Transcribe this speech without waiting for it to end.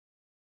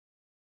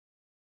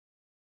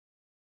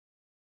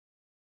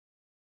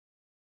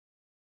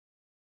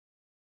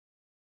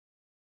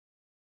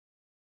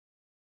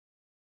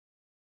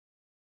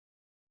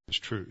His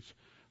truth.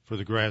 For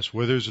the grass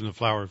withers and the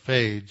flower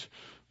fades,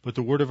 but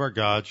the word of our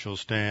God shall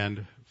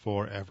stand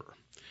forever.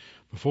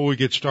 Before we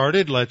get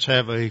started, let's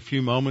have a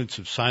few moments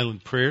of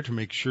silent prayer to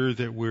make sure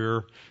that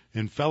we're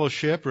in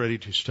fellowship, ready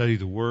to study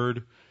the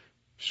Word.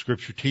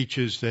 Scripture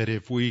teaches that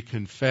if we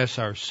confess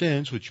our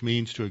sins, which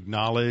means to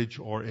acknowledge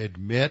or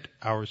admit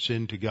our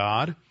sin to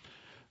God,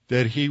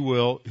 that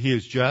He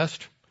is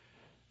just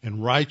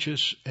and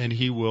righteous, and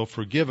He will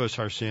forgive us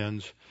our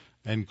sins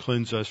and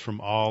cleanse us from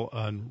all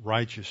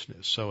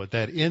unrighteousness. So at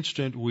that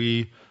instant,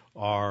 we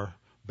are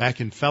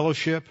back in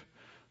fellowship.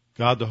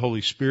 God the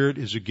Holy Spirit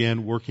is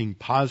again working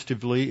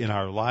positively in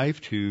our life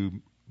to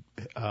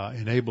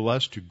enable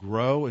us to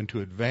grow and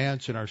to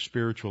advance in our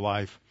spiritual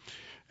life.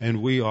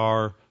 And we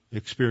are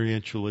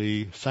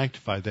experientially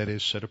sanctified, that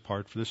is, set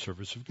apart for the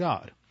service of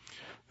God.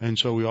 And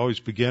so we always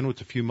begin with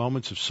a few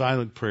moments of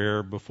silent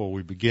prayer before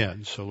we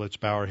begin. So let's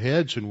bow our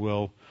heads and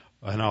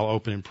I'll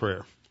open in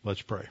prayer.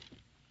 Let's pray.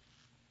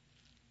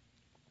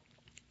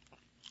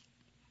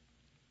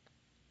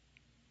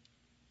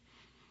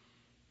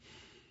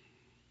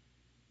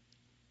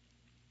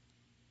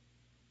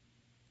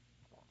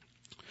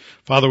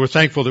 Father, we're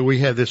thankful that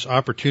we have this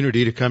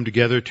opportunity to come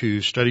together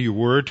to study your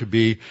word, to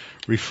be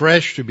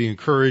refreshed, to be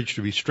encouraged,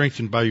 to be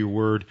strengthened by your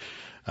word.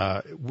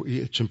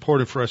 It's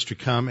important for us to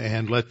come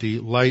and let the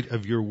light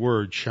of your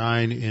word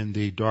shine in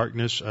the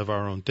darkness of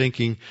our own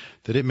thinking,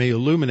 that it may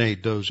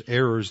illuminate those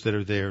errors that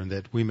are there, and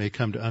that we may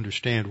come to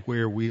understand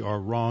where we are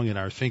wrong in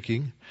our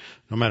thinking.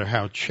 No matter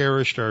how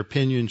cherished our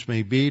opinions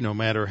may be, no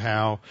matter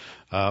how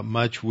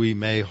much we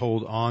may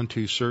hold on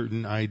to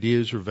certain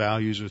ideas or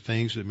values or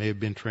things that may have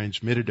been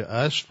transmitted to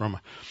us from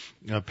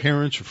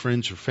parents or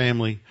friends or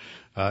family,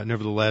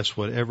 nevertheless,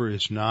 whatever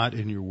is not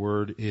in your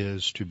word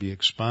is to be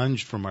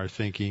expunged from our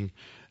thinking,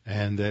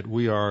 and that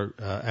we are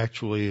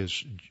actually,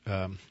 as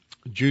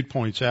Jude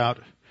points out,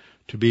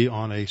 to be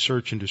on a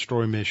search and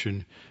destroy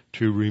mission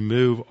to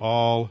remove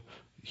all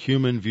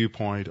human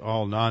viewpoint,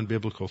 all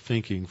non-biblical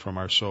thinking from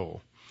our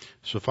soul.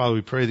 So, Father,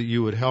 we pray that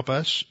you would help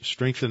us,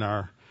 strengthen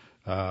our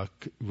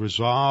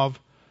resolve,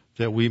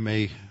 that we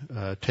may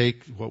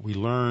take what we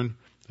learn,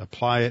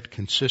 apply it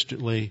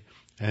consistently,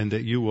 and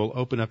that you will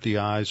open up the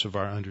eyes of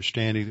our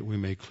understanding, that we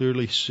may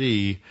clearly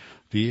see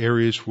the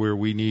areas where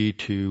we need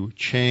to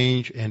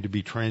change and to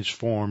be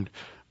transformed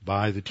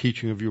by the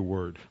teaching of your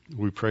word.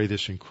 We pray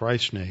this in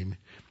Christ's name.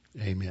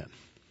 Amen.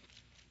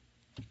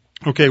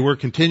 Okay, we're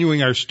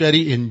continuing our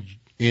study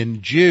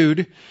in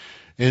Jude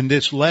in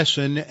this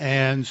lesson,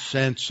 and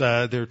since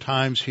there are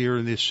times here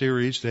in this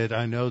series that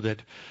I know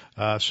that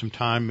some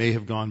time may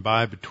have gone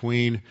by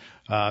between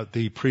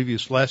the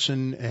previous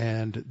lesson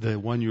and the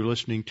one you're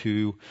listening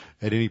to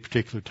at any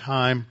particular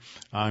time,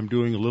 I'm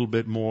doing a little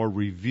bit more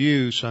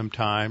review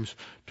sometimes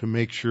to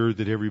make sure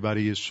that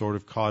everybody is sort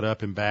of caught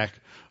up and back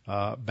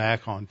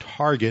on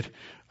target,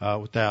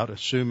 without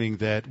assuming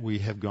that we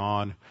have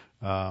gone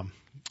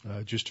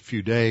just a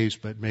few days,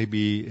 but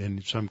maybe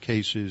in some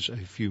cases a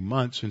few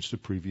months since the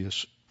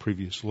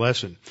previous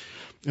lesson.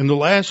 In the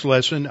last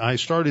lesson, I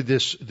started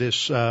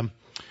this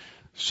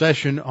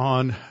session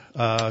on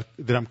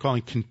that I'm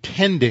calling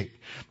contending,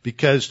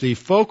 because the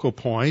focal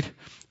point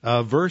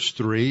of verse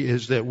 3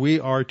 is that we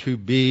are to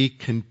be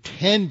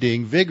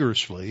contending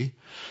vigorously,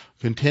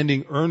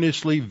 contending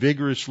earnestly,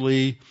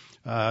 vigorously.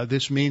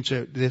 This means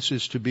that this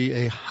is to be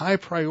a high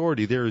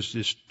priority. There is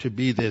this to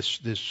be this.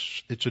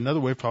 It's another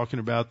way of talking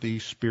about the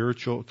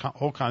spiritual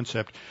whole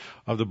concept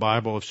of the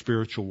Bible of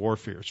spiritual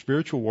warfare.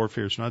 Spiritual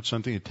warfare is not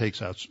something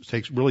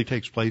that really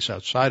takes place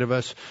outside of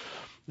us.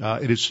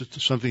 It is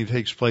something that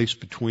takes place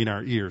between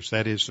our ears.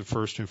 That is the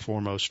first and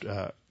foremost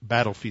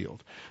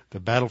battlefield, the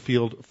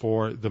battlefield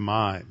for the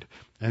mind.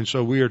 And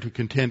so we are to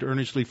contend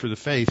earnestly for the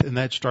faith, and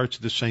that starts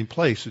at the same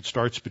place. It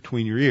starts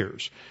between your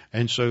ears.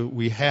 And so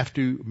we have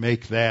to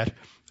make that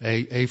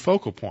a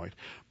focal point.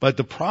 But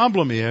the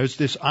problem is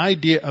this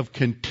idea of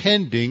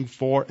contending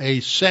for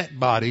a set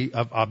body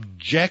of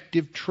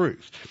objective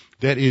truth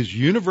that is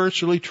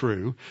universally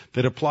true,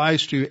 that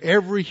applies to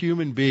every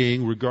human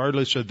being,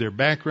 regardless of their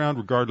background,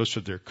 regardless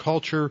of their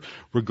culture,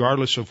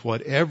 regardless of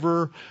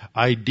whatever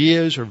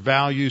ideas or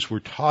values were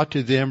taught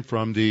to them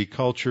from the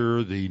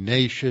culture, the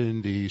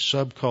nation, the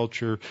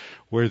subculture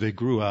where they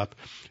grew up,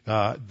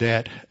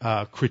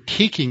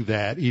 critiquing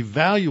that,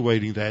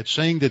 evaluating that,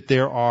 saying that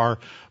there are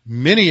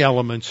many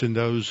elements in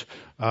those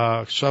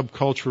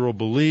subcultural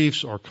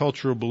beliefs or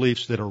cultural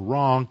beliefs that are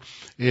wrong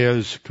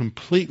is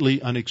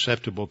completely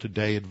unacceptable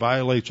today. It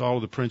violates all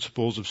of the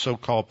principles of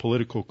so-called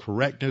political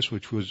correctness,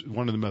 which was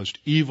one of the most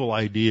evil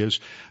ideas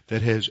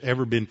that has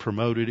ever been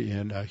promoted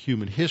in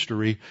human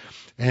history.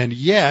 And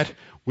yet,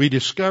 we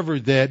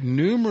discovered that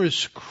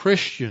numerous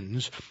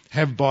Christians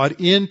have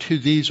bought into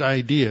these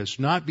ideas,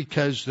 not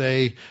because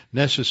they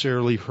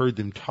necessarily heard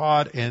them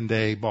taught and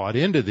they bought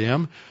into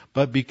them,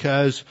 but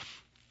because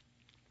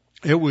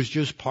It was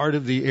just part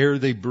of the air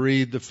they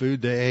breathed, the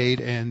food they ate,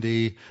 and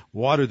the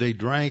water they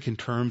drank in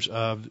terms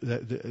of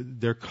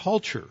their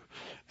culture.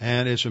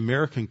 And as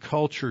American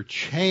culture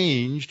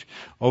changed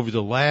over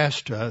the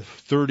last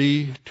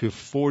 30 to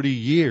 40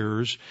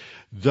 years,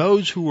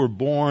 those who were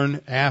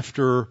born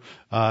after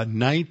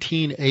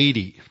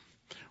 1980,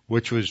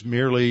 which was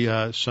merely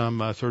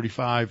some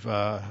 35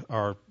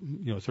 or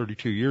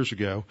 32 years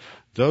ago,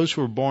 those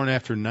who were born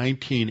after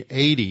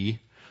 1980,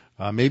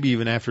 maybe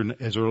even after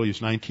as early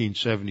as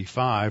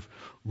 1975,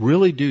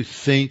 really do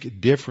think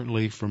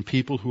differently from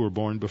people who were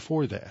born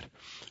before that.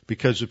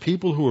 Because the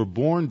people who were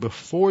born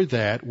before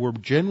that were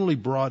generally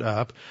brought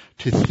up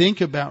to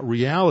think about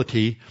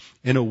reality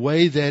in a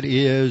way that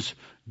is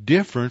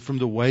different from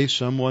the way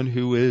someone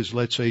who is,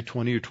 let's say,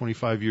 20 or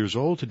 25 years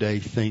old today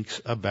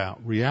thinks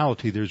about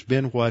reality. There's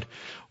been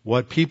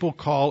what people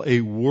call a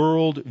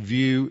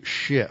worldview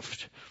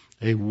shift.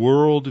 A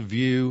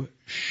worldview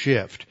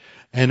shift.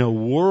 And a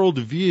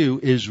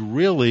worldview is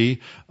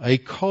really a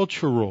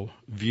cultural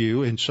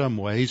view in some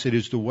ways. It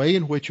is the way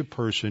in which a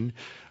person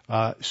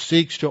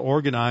seeks to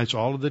organize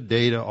all of the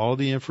data, all of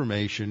the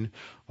information,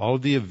 all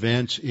of the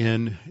events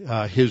in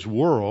his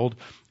world,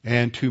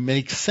 and to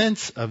make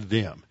sense of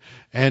them.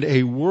 And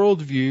a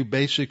worldview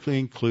basically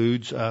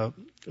includes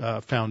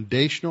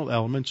foundational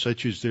elements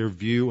such as their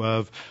view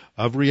of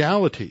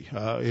reality.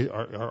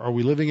 Are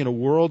we living in a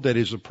world that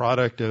is a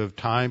product of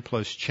time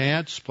plus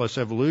chance plus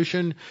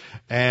evolution?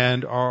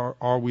 And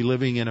are we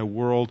living in a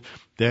world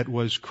that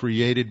was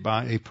created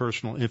by a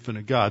personal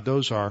infinite God?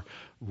 Those are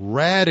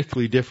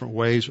radically different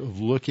ways of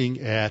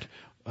looking at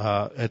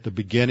the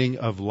beginning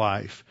of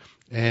life.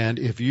 And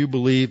if you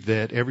believe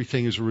that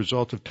everything is a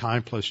result of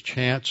time plus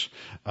chance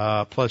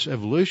plus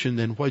evolution,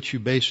 then what you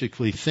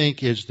basically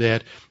think is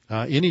that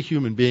any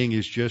human being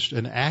is just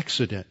an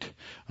accident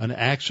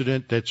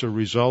that's a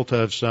result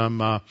of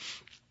some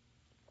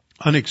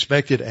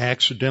unexpected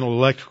accidental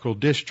electrical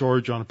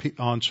discharge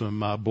on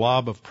some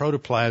blob of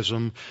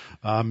protoplasm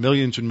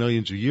millions and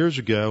millions of years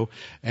ago.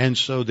 And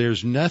so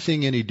there's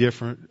nothing any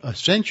different,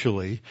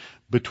 essentially,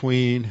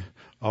 between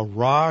a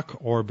rock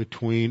or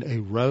between a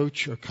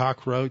roach, a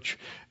cockroach,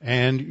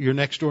 and your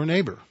next door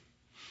neighbor.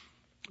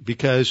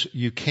 Because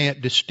you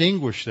can't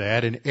distinguish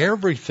that, and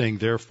everything,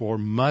 therefore,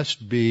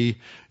 must be,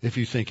 if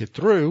you think it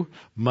through,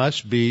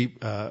 must be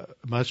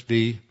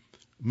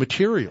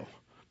material.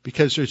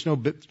 Because there's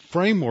no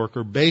framework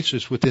or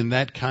basis within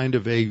that kind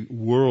of a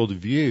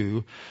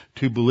worldview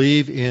to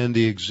believe in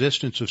the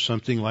existence of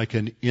something like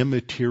an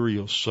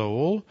immaterial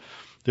soul.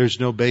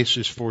 There's no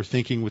basis for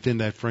thinking within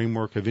that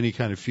framework of any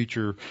kind of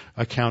future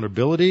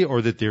accountability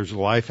or that there's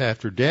life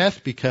after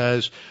death,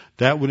 because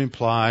that would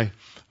imply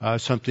a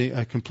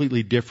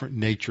completely different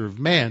nature of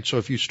man. So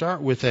if you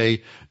start with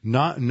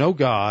no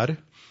God,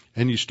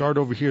 and you start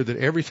over here that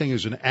everything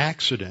is an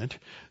accident,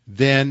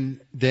 then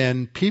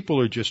people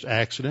are just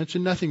accidents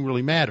and nothing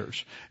really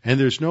matters. And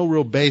there's no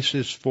real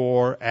basis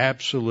for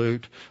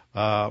absolute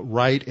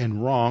right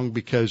and wrong,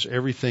 because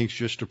everything's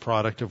just a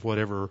product of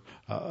whatever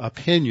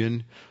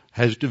opinion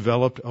has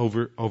developed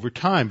over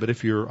time. But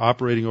if you're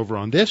operating over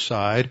on this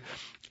side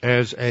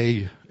as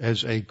a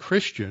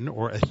Christian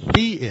or a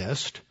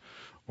theist,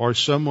 or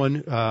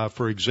someone,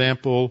 for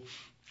example,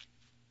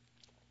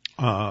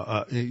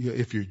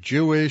 if you're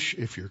Jewish,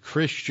 if you're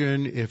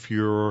Christian, if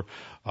you're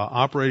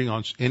operating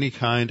on any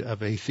kind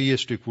of a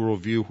theistic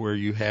worldview where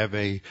you have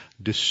a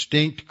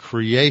distinct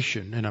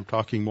creation, and I'm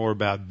talking more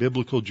about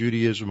biblical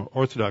Judaism or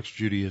Orthodox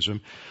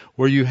Judaism,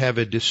 where you have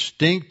a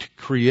distinct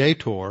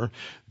creator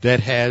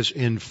that has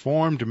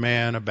informed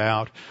man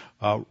about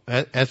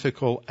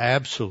ethical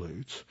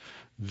absolutes,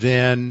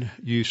 then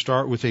you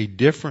start with a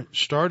different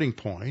starting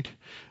point.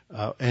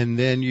 And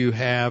then you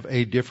have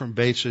a different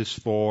basis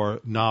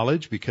for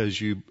knowledge, because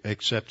you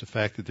accept the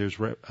fact that there's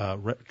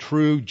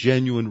true,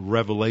 genuine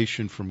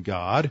revelation from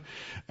God,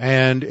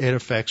 and it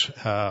affects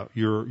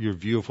your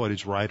view of what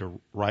is right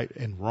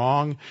and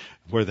wrong,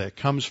 where that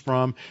comes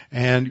from,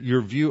 and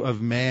your view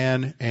of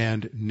man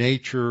and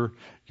nature,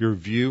 your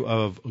view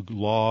of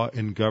law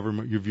and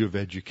government, your view of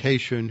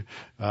education.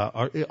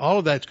 All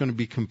of that's going to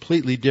be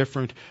completely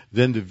different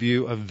than the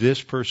view of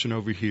this person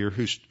over here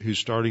whose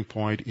starting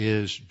point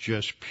is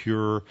just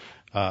pure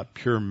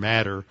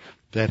matter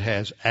that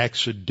has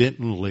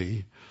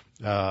accidentally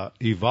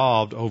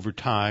evolved over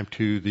time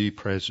to the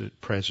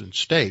present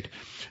state.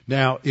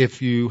 Now,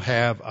 if you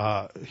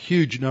have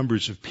huge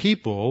numbers of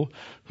people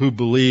who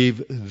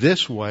believe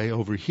this way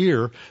over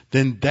here,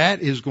 then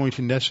that is going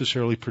to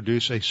necessarily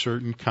produce a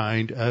certain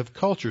kind of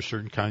culture,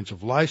 certain kinds of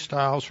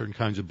lifestyles, certain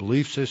kinds of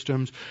belief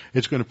systems.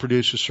 It's going to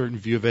produce a certain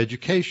view of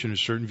education, a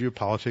certain view of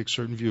politics, a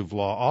certain view of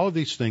law. All of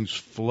these things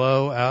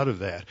flow out of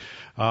that.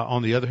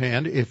 On the other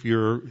hand, if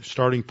your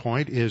starting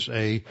point is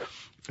a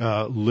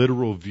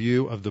literal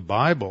view of the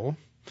Bible,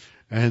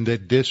 and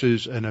that this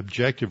is an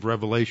objective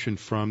revelation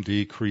from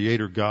the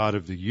Creator God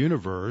of the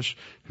universe,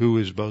 who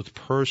is both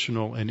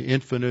personal and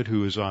infinite,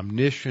 who is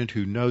omniscient,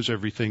 who knows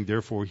everything,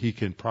 therefore he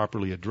can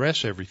properly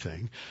address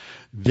everything,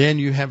 then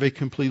you have a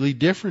completely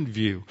different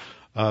view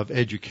of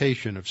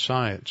education, of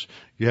science.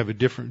 You have a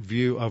different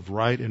view of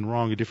right and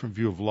wrong, a different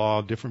view of law,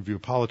 a different view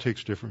of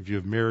politics, a different view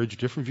of marriage, a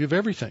different view of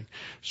everything.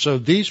 So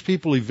these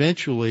people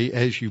eventually,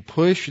 as you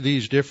push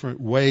these different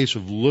ways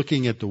of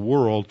looking at the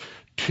world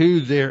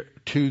to their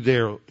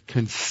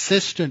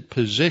consistent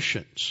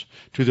positions,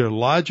 to their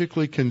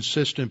logically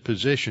consistent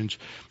positions,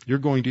 you're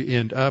going to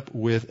end up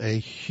with a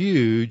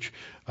huge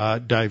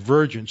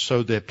divergence,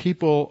 so that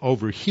people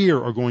over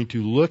here are going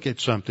to look at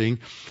something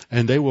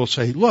and they will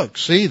say, look,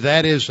 see,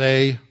 that is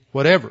a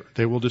whatever.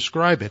 They will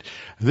describe it.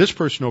 And this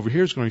person over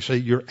here is going to say,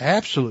 you're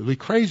absolutely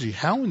crazy.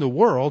 How in the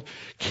world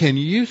can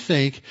you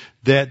think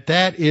that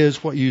that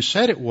is what you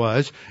said it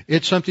was?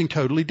 It's something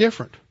totally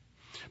different.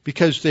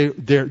 Because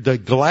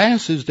the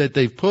glasses that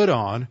they've put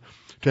on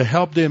to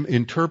help them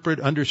interpret,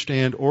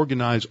 understand,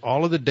 organize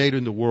all of the data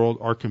in the world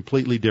are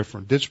completely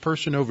different. This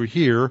person over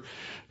here,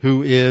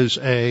 who is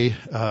an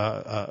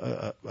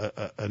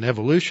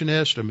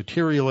evolutionist, a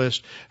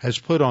materialist, has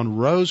put on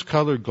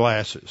rose-colored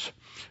glasses.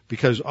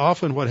 Because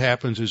often what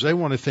happens is they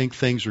want to think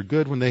things are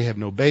good when they have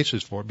no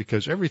basis for it,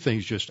 because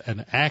everything's just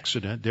an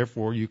accident.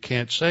 Therefore, you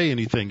can't say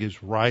anything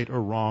is right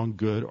or wrong,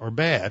 good or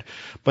bad.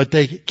 But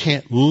they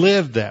can't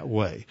live that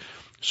way.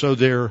 So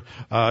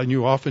and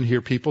you often hear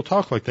people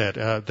talk like that,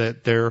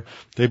 that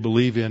they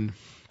believe in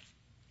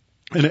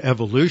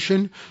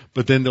evolution,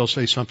 but then they'll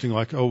say something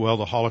like, oh, well,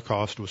 the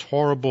Holocaust was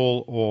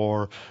horrible,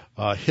 or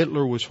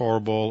Hitler was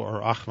horrible,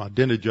 or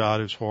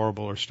Ahmadinejad is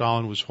horrible, or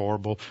Stalin was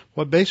horrible.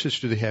 What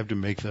basis do they have to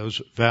make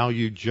those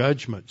value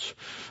judgments?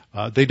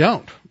 They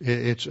don't.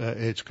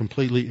 It's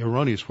completely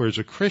erroneous. Whereas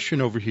a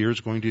Christian over here is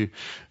going to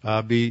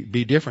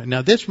be different.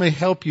 Now, this may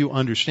help you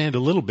understand a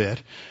little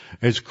bit,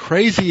 as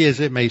crazy as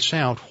it may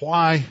sound,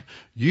 why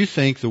you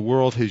think the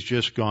world has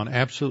just gone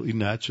absolutely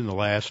nuts in the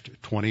last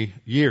 20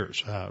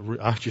 years.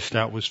 I just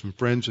out with some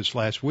friends this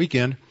last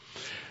weekend,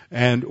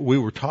 and we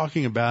were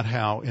talking about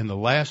how in the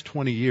last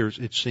 20 years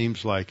it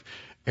seems like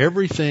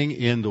everything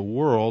in the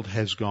world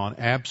has gone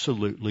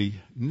absolutely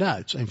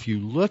nuts. And if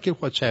you look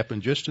at what's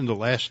happened just in the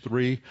last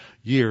 3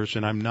 years,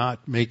 and I'm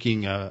not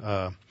making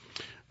an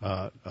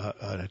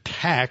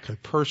attack, a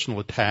personal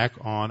attack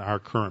on our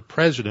current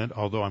president,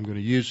 although I'm going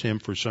to use him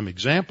for some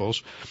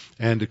examples,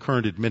 and the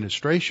current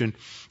administration,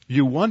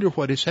 you wonder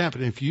what has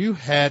happened. If you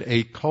had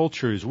a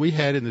culture as we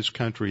had in this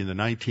country in the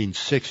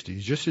 1960s,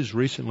 just as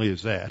recently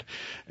as that,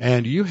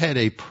 and you had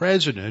a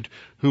president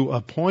who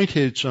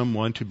appointed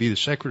someone to be the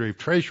Secretary of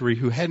Treasury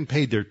who hadn't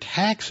paid their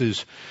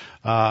taxes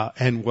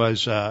and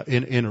was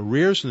in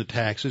arrears in the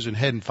taxes and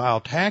hadn't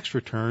filed tax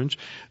returns,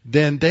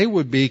 then they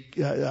would be,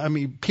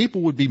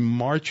 people would be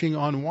marching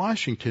on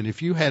Washington.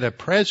 If you had a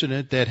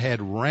president that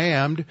had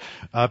rammed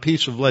a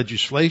piece of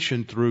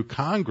legislation through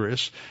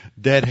Congress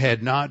that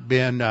had not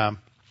been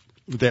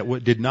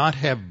did not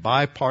have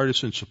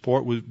bipartisan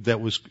support, that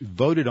was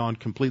voted on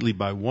completely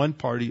by one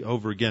party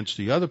over against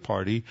the other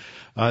party,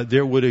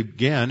 there would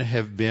again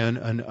have been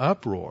an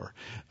uproar.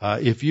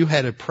 If you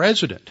had a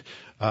president,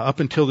 up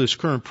until this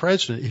current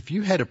president, if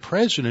you had a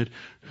president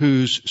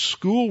whose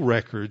school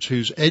records,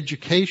 whose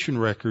education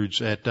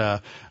records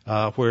at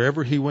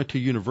wherever he went to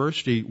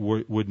university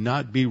would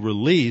not be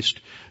released,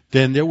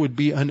 then there would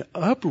be an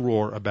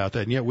uproar about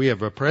that. And yet we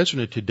have a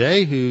president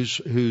today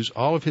whose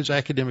all of his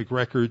academic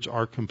records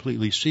are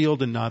completely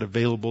sealed and not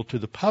available to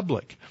the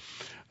public.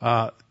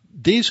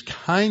 These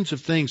kinds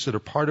of things that are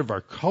part of our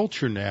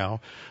culture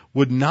now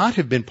would not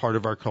have been part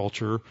of our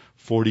culture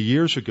 40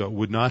 years ago,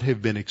 would not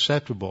have been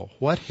acceptable.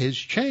 What has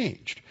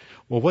changed?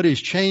 Well, what has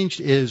changed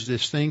is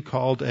this thing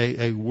called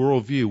a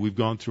worldview. We've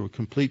gone through a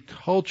complete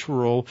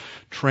cultural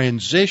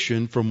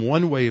transition from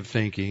one way of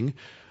thinking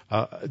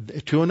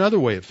to another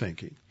way of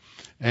thinking.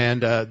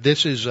 And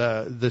this is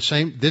the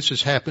same. This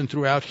has happened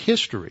throughout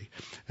history,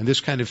 and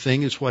this kind of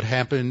thing is what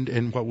happened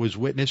and what was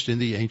witnessed in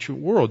the ancient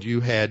world.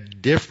 You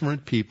had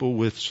different people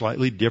with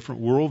slightly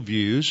different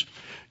worldviews.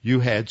 You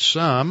had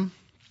some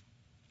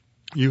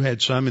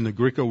in the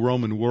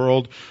Greco-Roman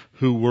world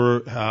who were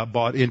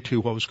bought into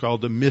what was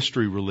called the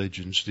mystery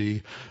religions,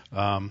 the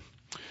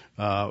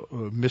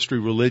mystery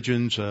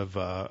religions of,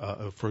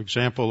 for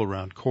example,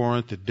 around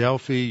Corinth at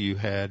Delphi, you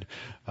had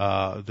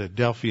the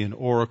Delphian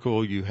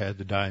oracle, you had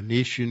the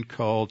Dionysian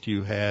cult,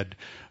 you had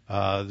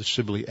the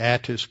Sibylle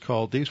Attis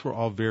cult. These were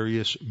all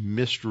various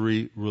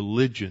mystery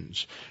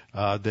religions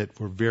that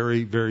were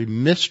very, very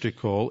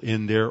mystical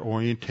in their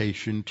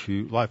orientation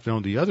to life. Now,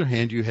 on the other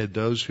hand, you had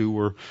those who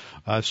were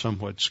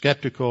somewhat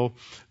skeptical.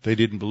 They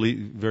didn't believe,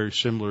 very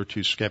similar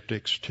to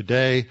skeptics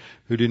today,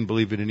 who didn't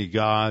believe in any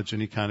gods,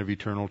 any kind of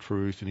eternal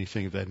truth,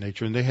 anything of that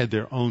nature. And they had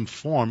their own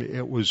form.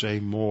 It was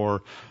a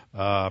more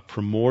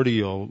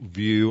primordial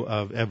view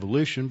of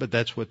evolution, but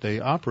that's what they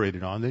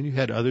operated on. Then you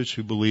had others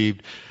who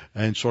believed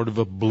in sort of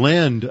a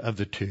blend of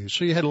the two.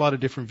 So you had a lot of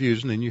different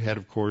views, and then you had,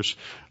 of course,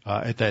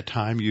 at that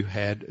time you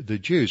had the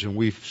Jews. And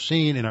we've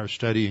seen in our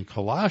study in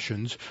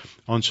Colossians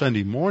on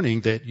Sunday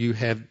morning that you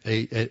have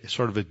a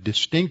sort of a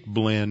distinct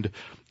blend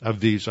of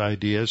these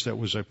ideas that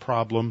was a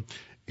problem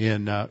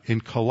in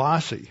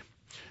Colossae.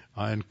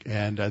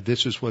 And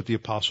this is what the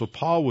Apostle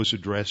Paul was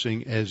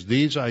addressing as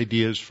these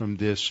ideas from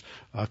this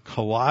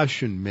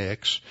Colossian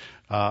mix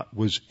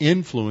was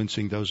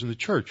influencing those in the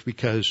church,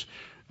 because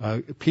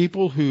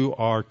people who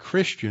are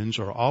Christians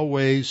are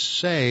always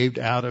saved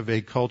out of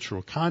a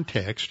cultural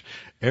context.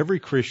 Every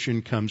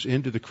Christian comes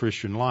into the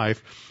Christian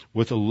life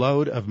with a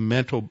load of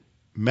mental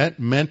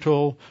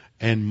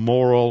and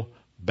moral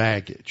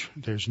baggage.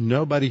 There's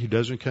nobody who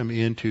doesn't come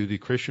into the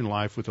Christian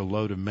life with a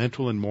load of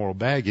mental and moral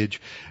baggage,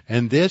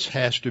 and this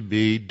has to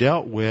be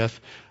dealt with,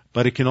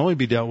 but it can only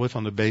be dealt with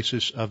on the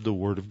basis of the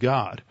Word of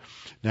God.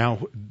 Now,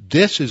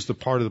 this is the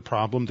part of the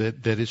problem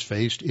that is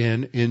faced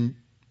in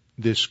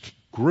this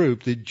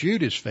group that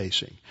Jude is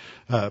facing.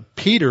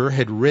 Peter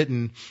had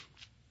written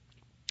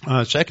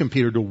 2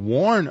 Peter to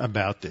warn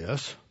about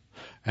this,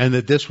 and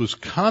that this was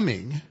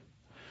coming,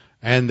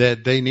 and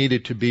that they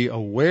needed to be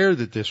aware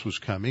that this was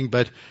coming,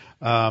 but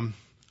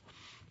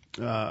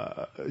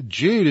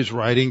Jude is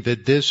writing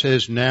that this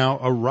has now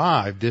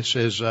arrived. This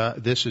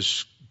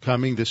is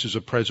coming. This is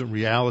a present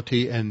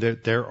reality, and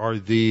that there are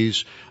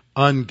these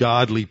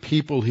ungodly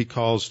people, he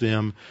calls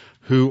them,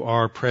 who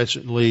are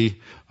presently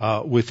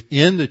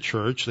within the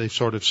church. They've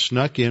sort of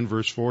snuck in.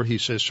 Verse 4, he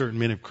says, certain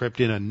men have crept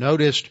in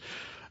unnoticed,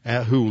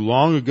 who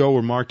long ago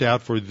were marked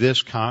out for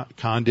this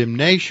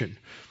condemnation.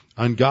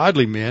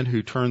 Ungodly men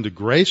who turn the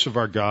grace of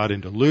our God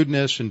into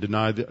lewdness and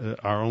deny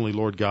our only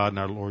Lord God and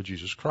our Lord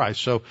Jesus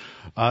Christ. So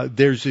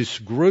there's this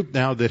group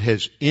now that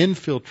has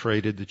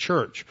infiltrated the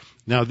church.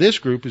 Now this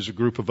group is a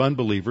group of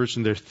unbelievers,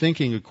 and they're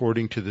thinking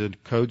according to the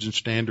codes and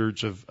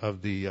standards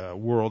of the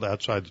world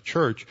outside the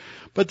church.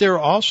 But there are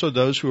also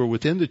those who are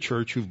within the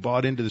church who've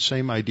bought into the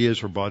same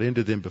ideas or bought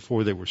into them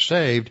before they were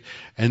saved,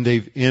 and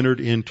they've entered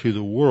into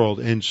the world.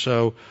 And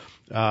so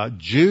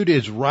Jude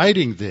is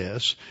writing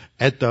this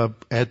at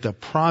the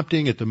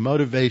prompting, at the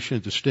motivation,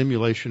 at the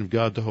stimulation of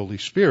God the Holy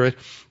Spirit.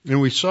 And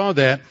we saw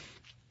that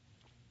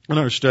in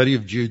our study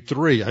of Jude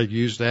 3. I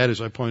used that, as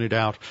I have pointed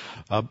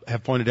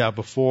out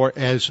before,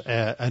 as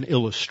an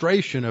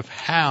illustration of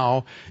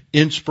how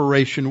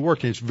inspiration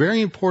worked. And it's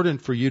very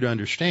important for you to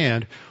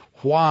understand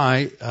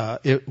why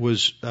it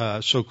was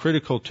so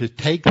critical to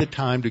take the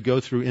time to go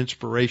through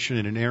inspiration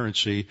and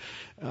inerrancy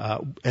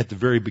at the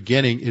very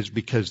beginning, is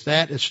because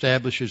that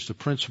establishes the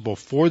principle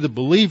for the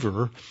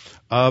believer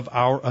of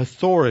our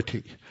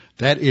authority.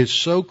 That is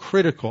so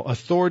critical.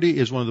 Authority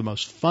is one of the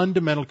most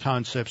fundamental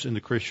concepts in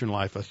the Christian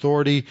life.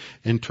 Authority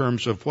in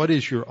terms of what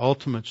is your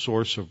ultimate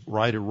source of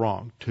right or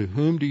wrong. To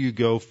whom do you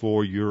go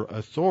for your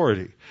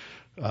authority?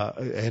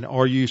 And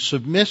are you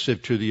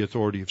submissive to the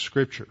authority of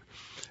Scripture?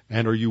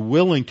 And are you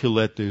willing to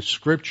let the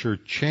Scripture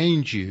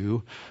change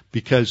you,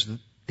 because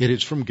it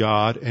is from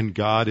God, and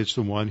God is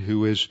the one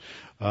who is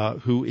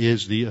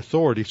the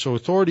authority. So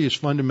authority is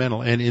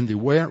fundamental, and in the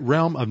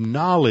realm of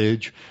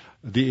knowledge,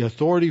 the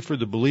authority for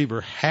the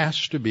believer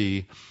has to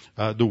be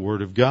the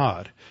Word of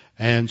God.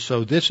 And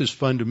so this is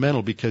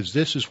fundamental, because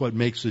this is what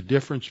makes the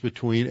difference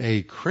between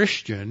a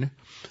Christian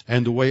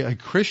and the way a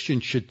Christian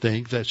should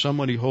think, that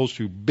someone who holds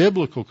to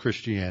biblical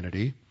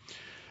Christianity.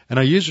 And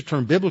I use the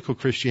term biblical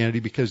Christianity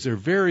because there are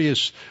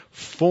various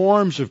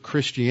forms of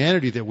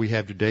Christianity that we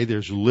have today.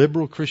 There's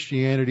liberal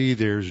Christianity,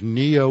 there's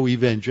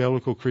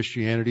neo-evangelical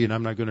Christianity, and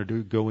I'm not going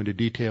to go into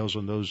details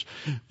on those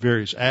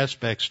various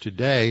aspects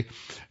today.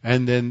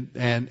 And then,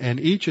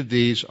 and each of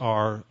these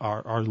are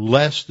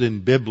less than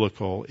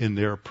biblical in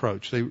their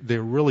approach.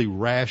 They're really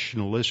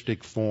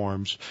rationalistic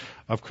forms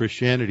of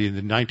Christianity. In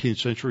the 19th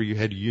century, you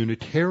had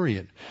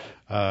Unitarian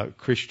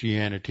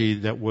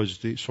Christianity that was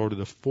the sort of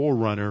the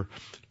forerunner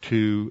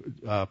to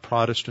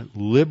Protestant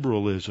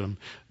liberalism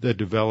that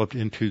developed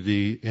into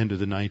the end of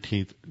the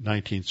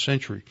 19th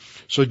century.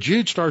 So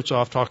Jude starts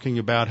off talking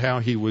about how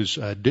he was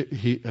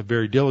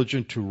very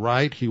diligent to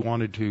write. He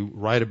wanted to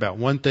write about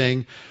one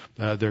thing,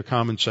 their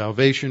common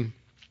salvation,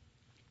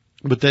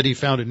 but that he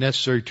found it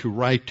necessary to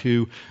write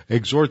to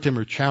exhort them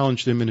or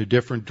challenge them in a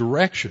different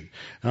direction.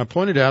 And I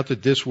pointed out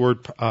that this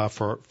word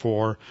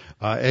for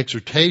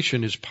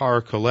exhortation is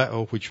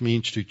parakaleo, which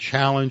means to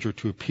challenge or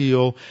to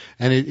appeal,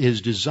 and it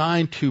is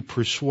designed to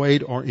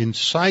persuade or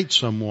incite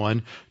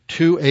someone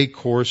to a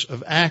course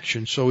of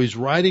action. So he's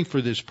writing for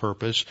this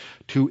purpose,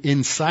 to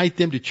incite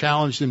them, to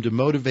challenge them, to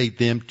motivate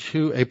them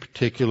to a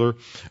particular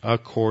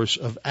course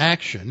of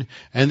action.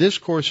 And this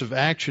course of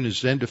action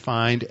is then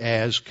defined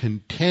as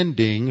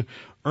contending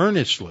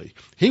earnestly.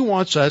 He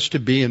wants us to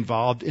be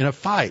involved in a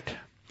fight.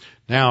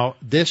 Now,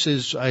 this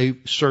is a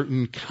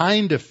certain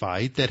kind of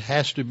fight that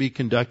has to be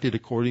conducted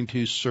according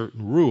to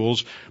certain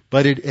rules,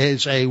 but it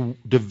is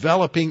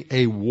developing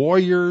a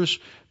warrior's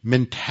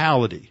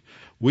mentality.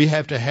 We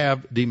have to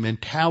have the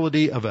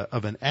mentality of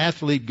an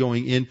athlete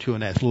going into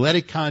an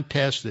athletic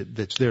contest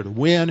that's there to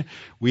win.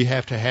 We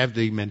have to have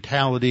the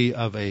mentality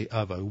of a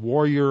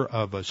warrior,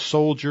 of a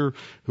soldier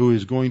who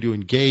is going to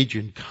engage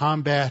in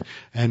combat,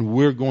 and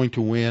we're going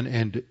to win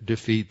and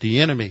defeat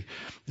the enemy.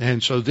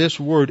 And so this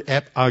word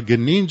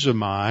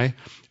epagonizomai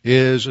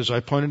is, as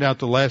I pointed out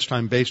the last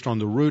time, based on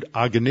the root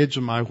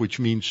agonizomai, which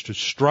means to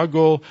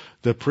struggle.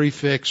 The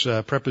prefix,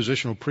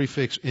 prepositional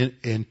prefix,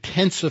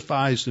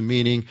 intensifies the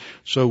meaning.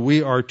 So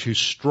we are to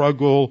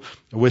struggle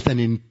with an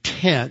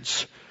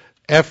intense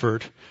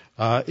effort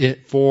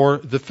for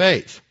the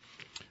faith.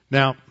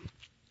 Now,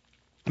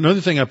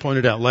 another thing I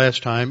pointed out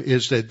last time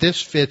is that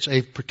this fits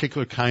a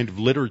particular kind of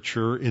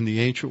literature in the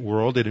ancient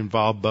world. It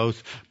involved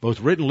both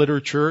written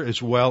literature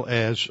as well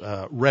as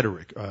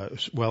rhetoric,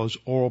 as well as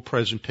oral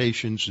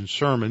presentations and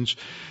sermons,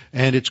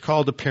 and it's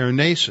called the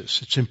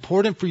paranesis. It's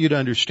important for you to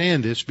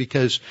understand this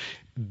because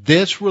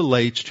this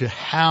relates to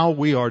how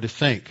we are to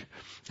think.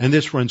 And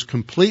this runs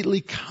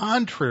completely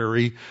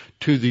contrary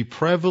to the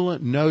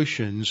prevalent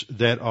notions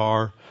that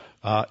are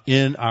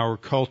in our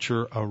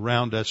culture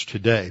around us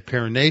today.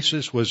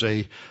 Paranesis was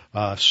a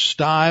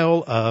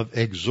style of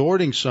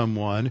exhorting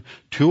someone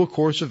to a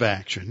course of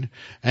action,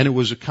 and it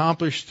was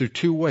accomplished through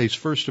two ways.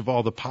 First of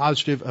all, the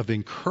positive of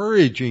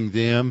encouraging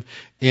them,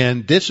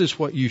 and this is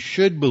what you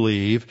should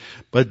believe,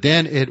 but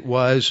then it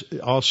was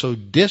also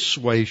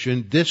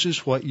dissuasion, this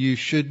is what you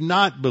should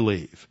not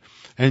believe.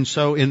 And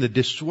so in the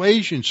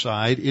dissuasion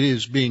side, it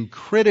is being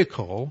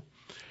critical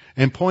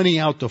and pointing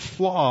out the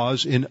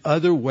flaws in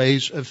other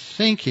ways of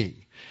thinking.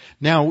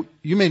 Now,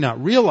 you may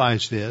not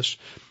realize this,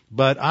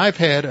 but I've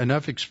had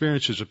enough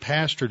experience as a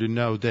pastor to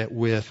know that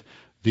with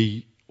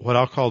what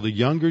I'll call the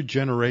younger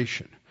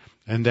generation,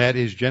 and that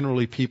is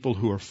generally people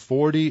who are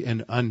 40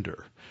 and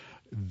under,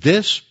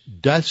 this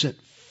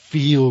doesn't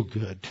feel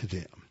good to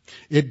them.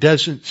 It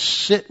doesn't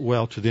sit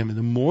well to them. And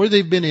the more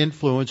they've been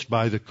influenced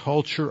by the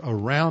culture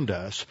around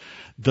us,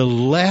 the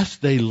less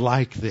they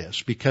like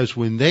this. Because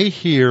when they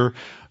hear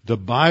the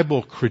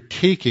Bible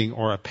critiquing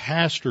or a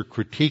pastor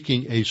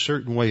critiquing a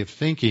certain way of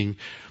thinking,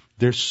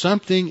 there's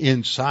something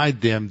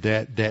inside them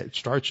that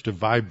starts to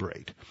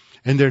vibrate.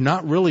 And they're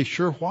not really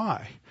sure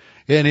why.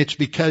 And it's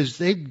because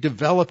they've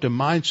developed a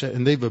mindset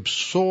and they've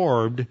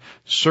absorbed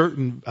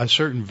a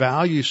certain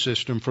value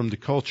system from the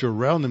culture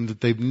around them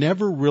that they've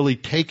never really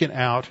taken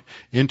out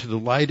into the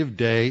light of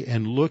day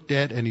and looked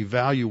at and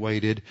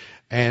evaluated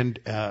and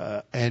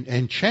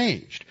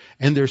changed.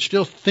 And they're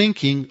still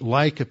thinking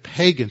like a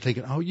pagan,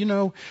 thinking,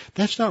 oh,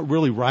 that's not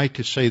really right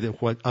to say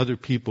that what other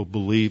people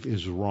believe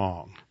is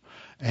wrong.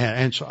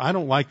 And so I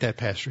don't like that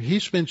pastor. He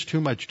spends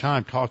too much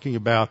time talking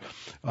about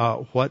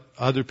what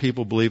other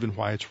people believe and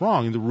why it's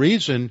wrong. And the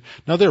reason,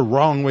 now there are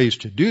wrong ways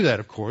to do that,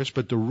 of course,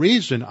 but the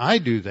reason I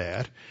do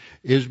that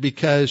is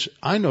because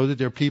I know that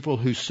there are people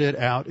who sit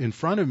out in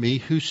front of me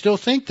who still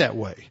think that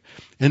way.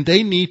 And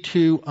they need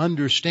to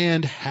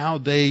understand how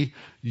they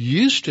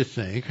used to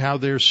think, how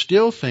they're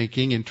still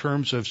thinking in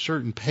terms of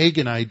certain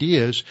pagan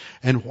ideas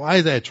and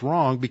why that's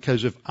wrong,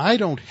 because if I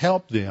don't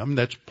help them,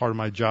 that's part of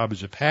my job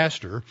as a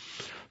pastor,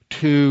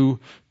 to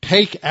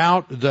take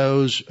out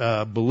those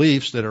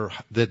beliefs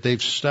that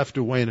they've stuffed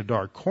away in a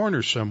dark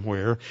corner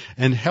somewhere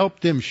and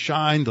help them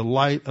shine the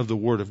light of the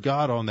Word of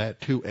God on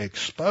that to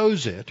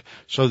expose it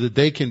so that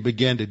they can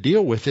begin to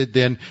deal with it,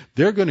 then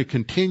they're going to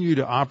continue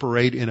to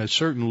operate in a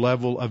certain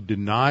level of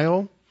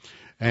denial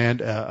and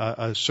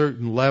a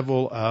certain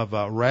level of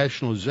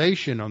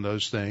rationalization on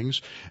those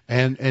things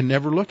and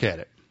never look at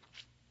it.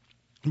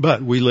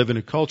 But we live in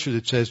a culture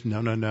that says,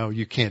 no,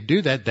 you can't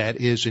do that. That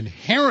is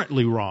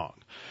inherently wrong.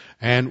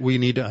 And we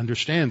need to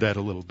understand that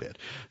a little bit.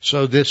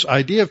 So this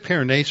idea of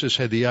paranesis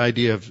had the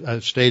idea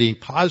of stating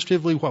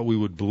positively what we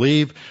would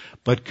believe,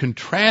 but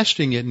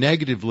contrasting it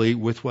negatively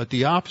with what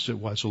the opposite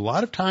was. A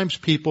lot of times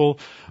people,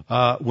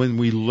 when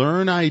we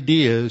learn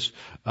ideas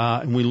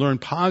and we learn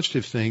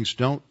positive things,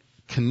 don't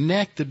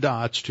connect the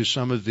dots to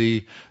some of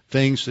the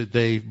things that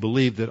they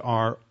believe that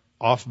are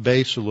off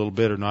base a little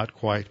bit or not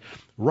quite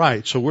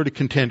right. So we're to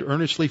contend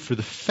earnestly for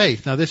the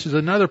faith. Now this is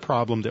another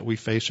problem that we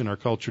face in our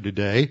culture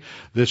today.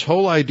 This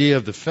whole idea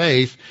of the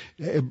faith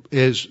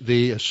is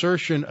the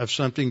assertion of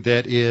something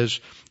that is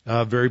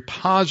very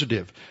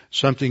positive,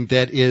 something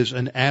that is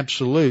an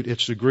absolute.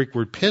 It's the Greek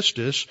word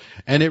pistis,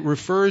 and it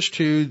refers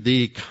to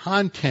the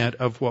content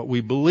of what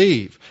we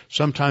believe.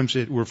 Sometimes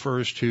it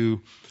refers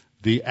to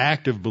the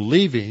act of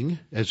believing.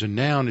 As a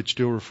noun, it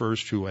still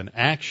refers to an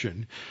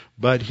action.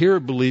 But here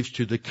it believes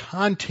to the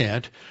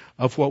content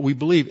of what we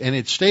believe. And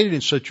it's stated in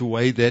such a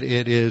way that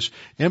it is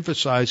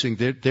emphasizing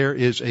that there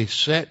is a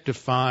set,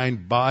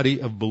 defined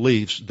body of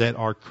beliefs that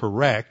are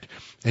correct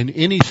and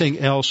anything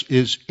else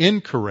is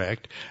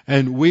incorrect.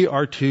 And we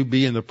are to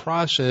be in the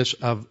process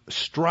of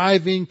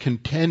striving,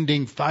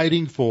 contending,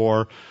 fighting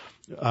for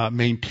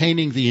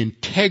maintaining the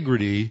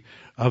integrity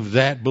of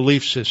that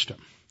belief system.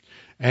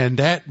 And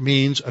that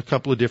means a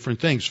couple of different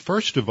things.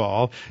 First of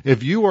all,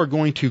 if you are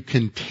going to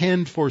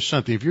contend for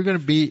something, if you're going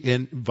to be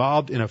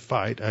involved in a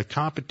fight, a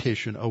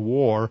competition, a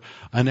war,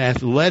 an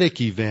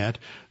athletic event,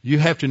 you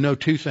have to know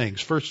two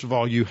things. First of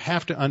all, you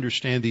have to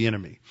understand the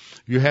enemy.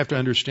 You have to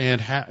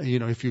understand how,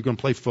 if you're going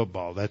to play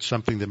football, that's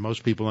something that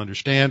most people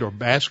understand, or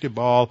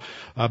basketball,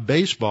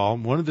 baseball.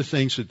 One of the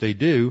things that they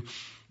do,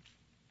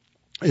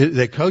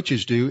 that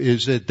coaches do,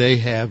 is that they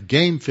have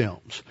game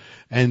films.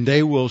 and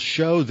they will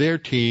show their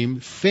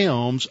team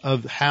films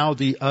of how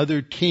the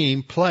other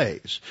team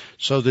plays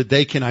so that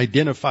they can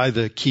identify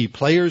the key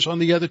players on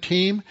the other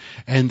team,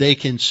 and they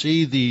can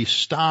see the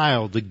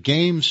style, the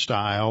game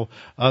style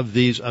of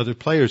these other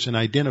players and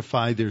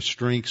identify their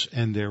strengths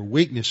and their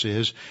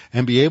weaknesses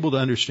and be able to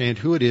understand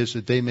who it is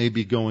that they may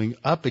be going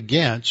up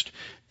against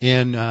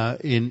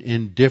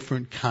in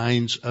different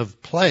kinds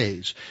of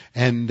plays.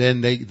 And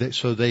then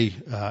they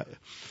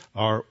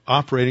are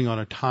operating on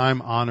a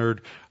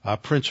time-honored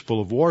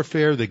principle of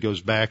warfare that goes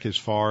back as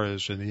far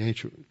as in the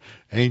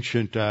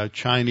ancient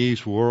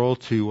Chinese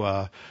world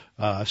to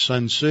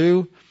Sun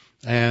Tzu.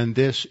 And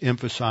this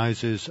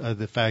emphasizes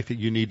the fact that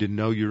you need to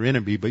know your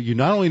enemy. But you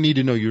not only need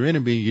to know your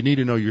enemy, you need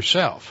to know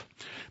yourself,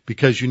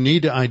 because you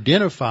need to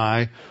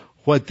identify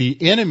what the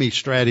enemy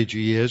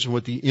strategy is and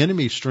what the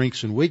enemy's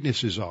strengths and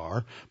weaknesses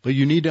are, but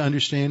you need to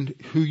understand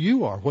who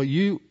you are, what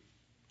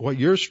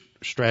your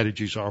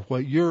strategies are,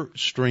 what your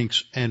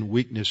strengths and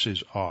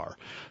weaknesses are.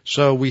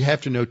 So we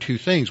have to know two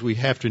things. We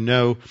have to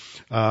know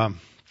the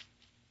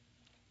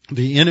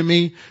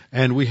enemy,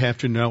 and we have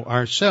to know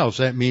ourselves.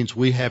 That means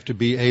we have to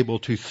be able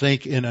to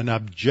think in an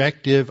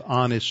objective,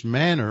 honest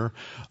manner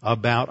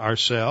about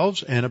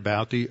ourselves and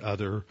about the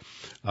other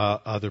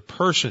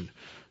person.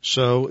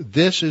 So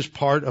this is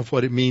part of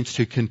what it means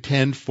to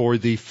contend for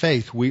the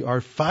faith. We are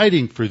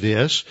fighting for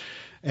this,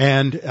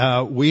 and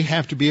we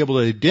have to be able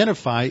to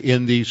identify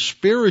in the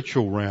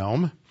spiritual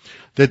realm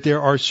that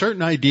there are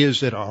certain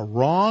ideas that are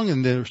wrong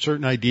and there are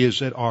certain ideas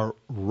that are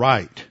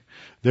right.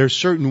 There are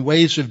certain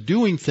ways of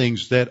doing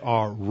things that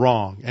are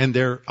wrong, and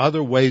there are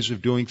other ways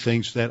of doing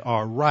things that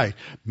are right.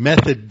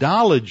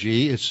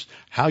 Methodology is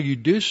how you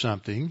do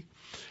something,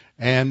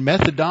 and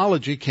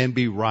methodology can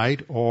be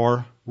right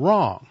or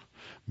wrong.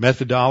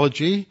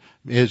 Methodology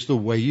is the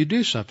way you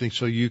do something.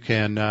 So you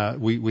can,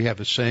 we have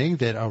a saying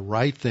that a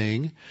right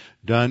thing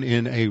done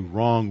in a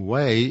wrong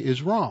way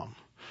is wrong.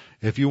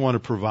 If you want to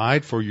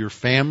provide for your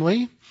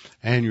family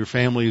and your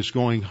family is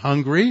going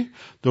hungry,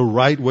 the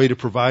right way to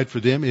provide for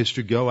them is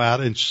to go out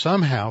and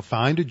somehow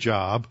find a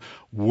job,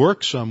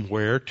 work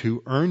somewhere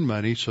to earn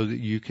money so that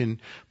you can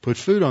put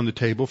food on the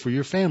table for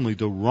your family.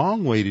 The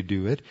wrong way to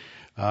do it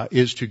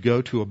is to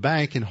go to a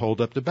bank and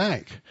hold up the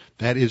bank.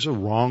 That is a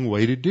wrong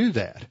way to do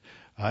that.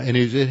 And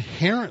it is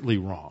inherently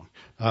wrong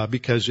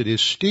because it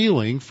is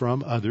stealing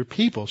from other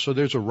people. So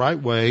there's a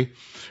right way,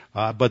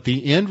 but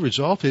the end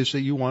result is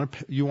that you want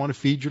to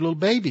feed your little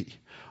baby.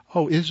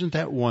 Oh, isn't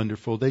that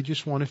wonderful? They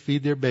just want to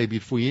feed their baby.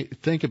 If we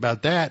think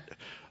about that,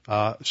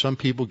 some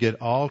people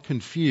get all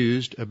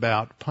confused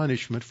about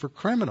punishment for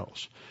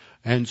criminals.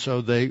 And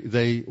so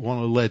they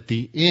want to let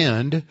the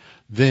end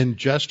then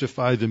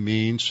justify the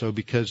means. So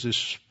because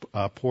this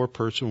poor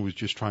person was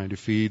just trying to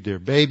feed their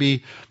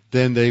baby,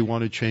 then they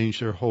want to change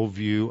their whole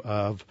view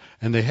of,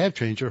 and they have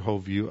changed their whole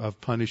view of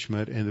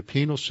punishment and the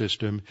penal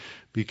system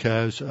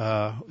because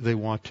they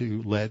want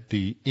to let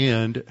the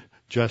end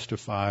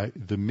justify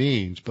the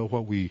means. But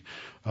what we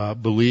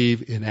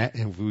believe in,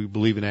 and we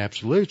believe in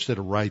absolutes, that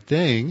a right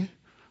thing,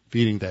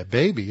 feeding that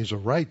baby, is a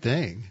right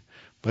thing.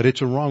 But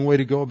it's a wrong way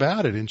to go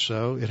about it, and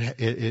so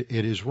it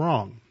is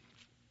wrong.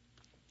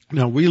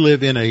 Now, we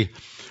live in a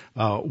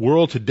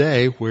world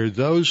today where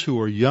those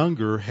who are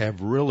younger have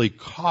really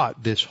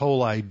caught this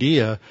whole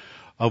idea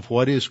of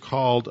what is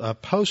called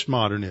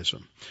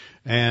postmodernism.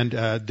 And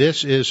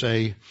this is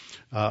a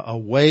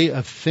way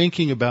of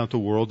thinking about the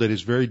world that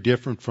is very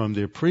different from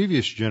their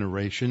previous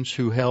generations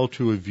who held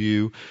to a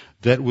view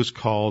that was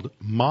called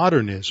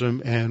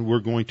modernism, and we're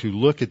going to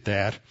look at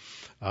that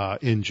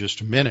in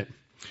just a minute.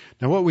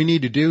 Now, what we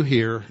need to do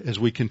here as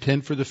we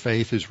contend for the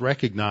faith is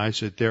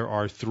recognize that there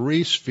are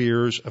three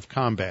spheres of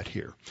combat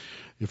here.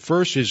 The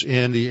first is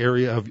in the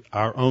area of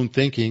our own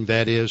thinking,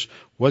 that is,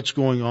 what's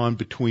going on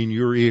between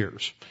your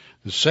ears.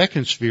 The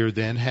second sphere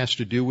then has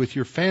to do with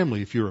your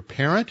family. If you're a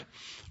parent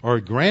or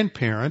a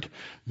grandparent,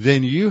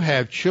 then you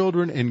have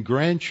children and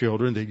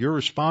grandchildren that you're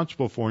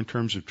responsible for in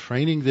terms of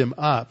training them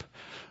up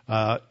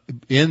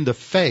in the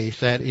faith.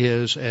 That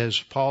is, as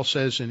Paul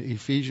says in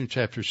Ephesians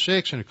chapter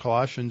 6 and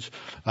Colossians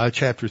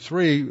chapter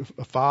 3,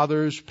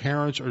 fathers,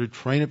 parents are to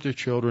train up their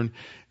children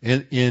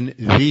in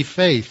the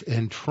faith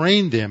and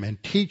train them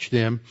and teach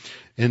them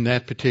in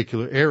that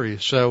particular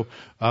area. So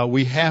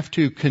we have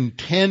to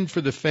contend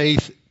for the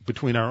faith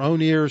between our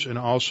own ears and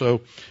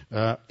also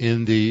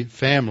in the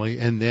family.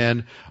 And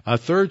then a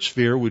third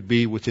sphere would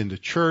be within the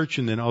church,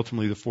 and then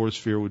ultimately the fourth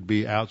sphere would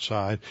be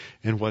outside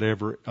in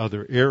whatever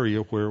other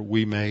area where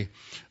we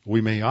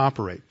may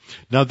operate.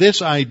 Now,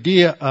 this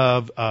idea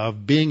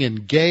of being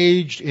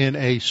engaged in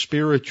a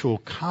spiritual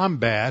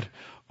combat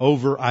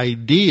over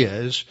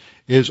ideas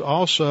is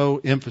also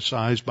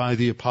emphasized by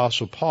the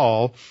Apostle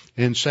Paul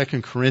in 2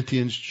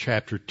 Corinthians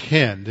chapter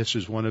 10. This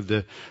is one of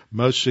the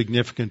most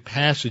significant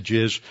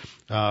passages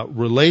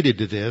related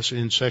to this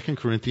in 2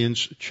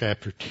 Corinthians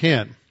chapter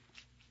 10.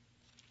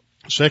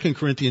 2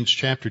 Corinthians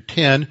chapter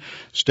 10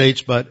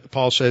 states, but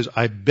Paul says,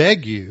 I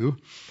beg you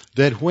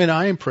that when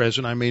I am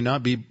present I may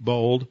not be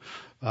bold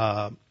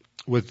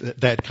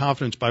that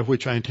confidence by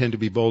which I intend to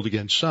be bold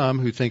against some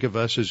who think of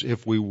us as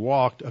if we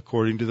walked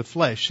according to the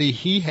flesh. See,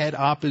 he had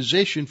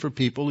opposition for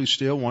people who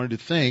still wanted to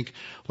think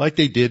like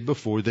they did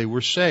before they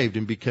were saved,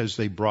 and because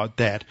they brought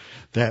that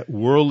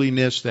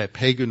worldliness, that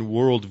pagan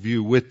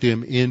worldview with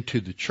them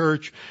into the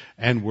church,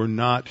 and were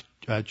not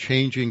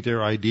changing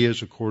their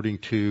ideas according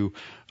to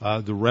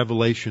the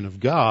revelation of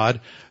God,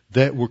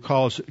 it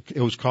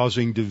was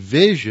causing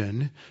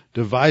division,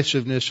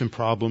 divisiveness, and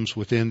problems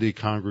within the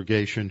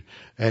congregation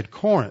at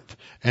Corinth.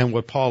 And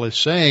what Paul is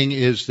saying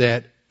is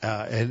that,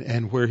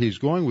 and where he's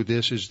going with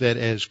this is that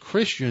as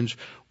Christians,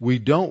 we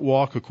don't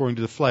walk according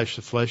to the flesh.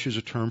 The flesh is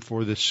a term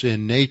for the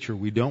sin nature.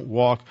 We don't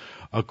walk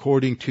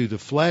according to the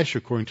flesh,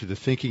 according to the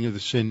thinking of the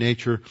sin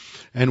nature.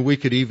 And we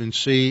could even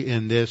see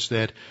in this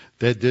that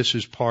this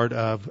is part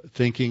of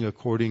thinking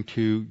according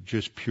to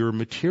just pure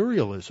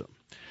materialism,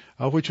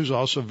 which was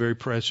also very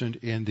present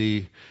in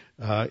the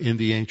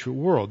ancient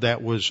world.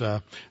 That was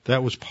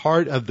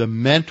part of the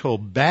mental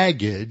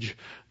baggage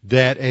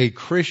that a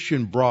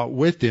Christian brought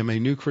with them, a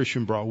new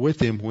Christian brought with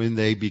them when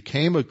they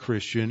became a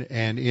Christian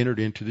and entered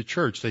into the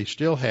church. They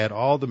still had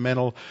all the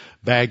mental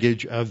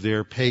baggage of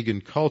their pagan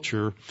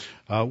culture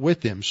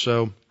with them.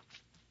 So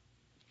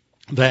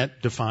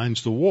that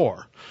defines the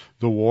war.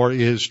 The war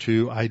is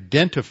to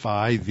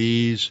identify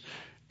these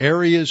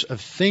areas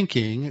of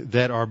thinking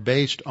that are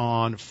based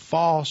on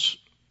false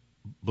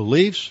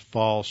beliefs,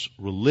 false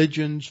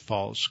religions,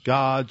 false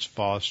gods,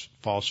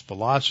 false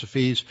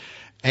philosophies,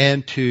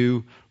 and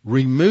to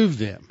remove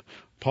them.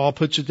 Paul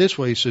puts it this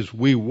way. He says,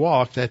 we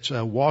walk. That's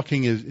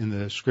walking is, in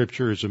the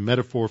scripture, is a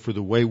metaphor for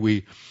the way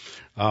we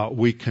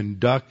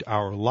conduct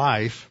our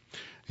life.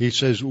 He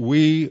says,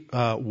 we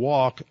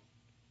walk,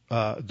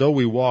 though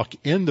we walk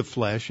in the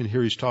flesh, and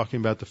here he's talking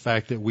about the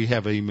fact that we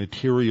have a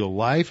material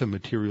life, a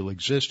material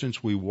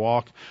existence. We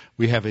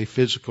have a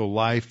physical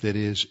life that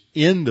is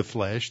in the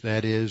flesh,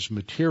 that is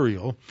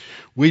material.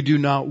 We do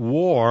not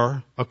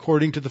war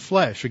according to the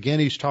flesh. Again,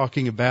 he's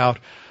talking about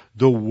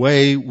the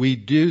way we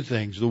do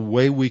things, the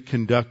way we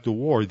conduct the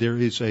war. There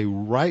is a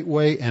right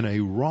way and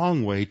a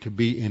wrong way to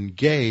be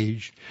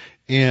engaged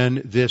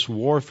in this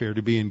warfare,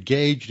 to be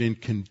engaged in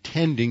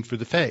contending for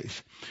the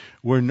faith.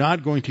 We're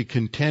not going to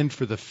contend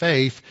for the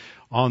faith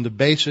on the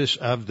basis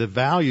of the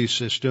value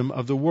system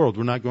of the world.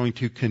 We're not going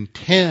to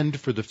contend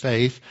for the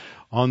faith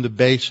on the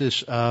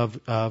basis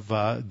of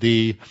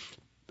the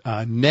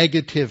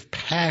negative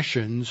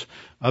passions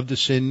of the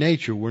sin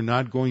nature. We're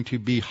not going to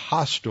be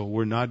hostile.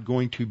 We're not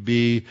going to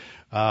be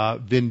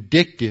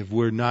vindictive.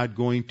 We're not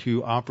going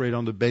to operate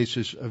on the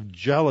basis of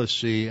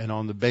jealousy and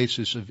on the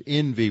basis of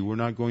envy. We're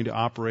not going to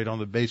operate on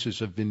the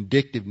basis of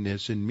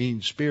vindictiveness and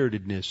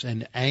mean-spiritedness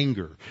and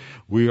anger.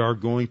 We are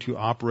going to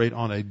operate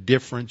on a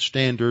different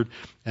standard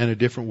and a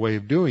different way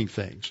of doing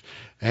things.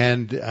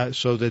 And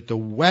so that the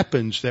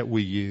weapons that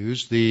we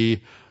use,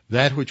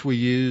 that which we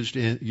use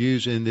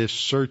in this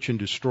search and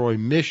destroy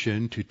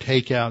mission to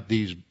take out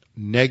these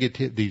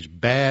negative, these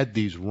bad,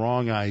 these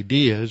wrong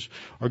ideas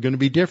are going to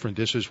be different.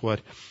 This is what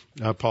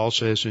Paul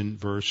says in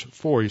verse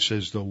 4. He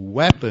says the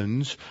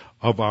weapons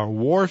of our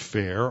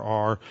warfare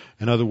are,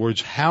 in other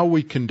words, how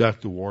we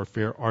conduct the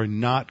warfare are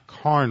not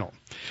carnal.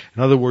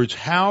 In other words,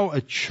 how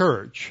a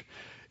church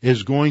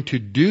is going to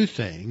do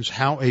things,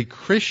 how a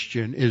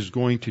Christian is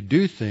going to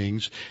do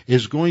things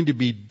is going to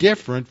be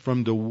different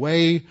from the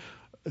way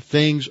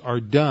things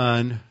are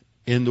done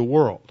in the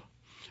world.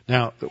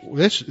 Now,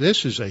 this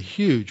is a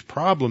huge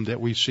problem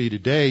that we see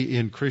today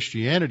in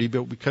Christianity,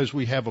 but because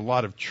we have a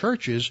lot of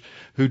churches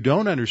who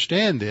don't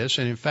understand this,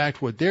 and in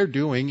fact what they're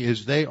doing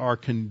is they are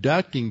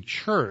conducting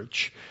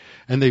church,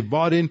 and they've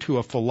bought into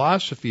a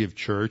philosophy of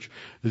church.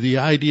 The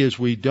idea is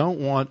we don't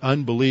want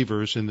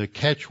unbelievers, and the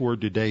catchword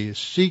today is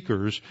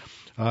seekers,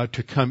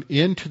 to come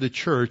into the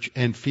church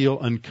and feel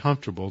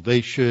uncomfortable. They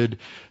should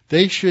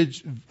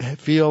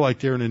feel like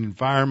they're in an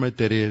environment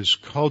that is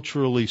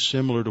culturally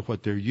similar to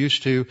what they're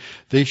used to.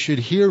 They should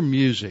hear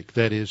music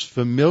that is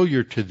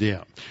familiar to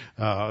them.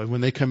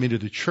 When they come into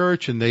the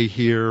church and they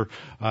hear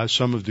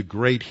some of the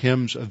great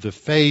hymns of the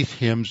faith,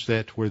 hymns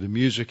where the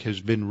music has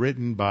been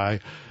written by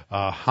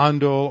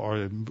Handel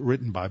or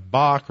written by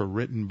Bach or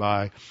written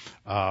by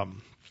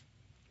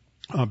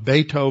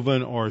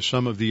Beethoven or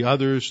some of the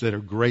others that are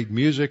great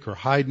music, or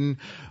Haydn,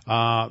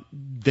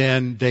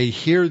 then they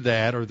hear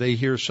that, or they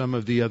hear some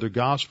of the other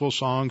gospel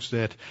songs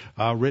that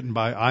written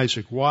by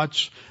Isaac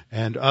Watts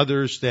and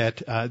others,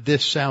 that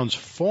this sounds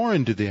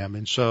foreign to them.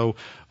 And so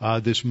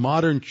this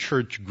modern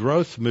church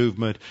growth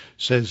movement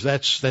says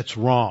that's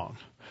wrong.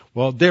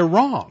 Well, they're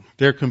wrong.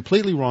 They're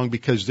completely wrong,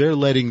 because they're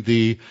letting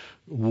the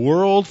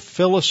world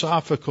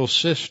philosophical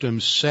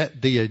system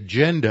set the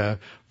agenda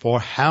for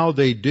how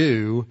they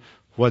do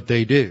what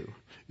they do.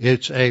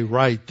 It's a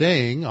right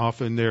thing.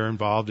 Often they're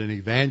involved in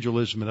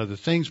evangelism and other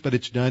things, but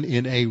it's done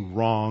in a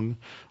wrong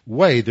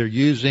way. They're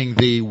using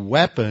the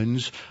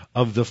weapons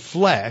of the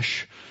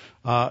flesh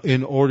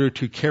in order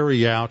to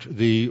carry out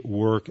the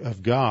work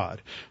of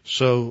God.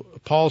 So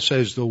Paul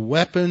says the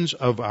weapons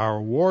of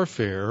our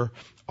warfare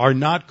are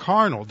not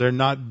carnal. They're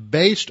not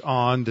based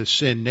on the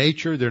sin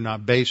nature. They're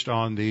not based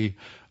on the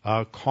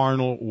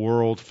carnal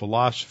world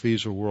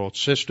philosophies or world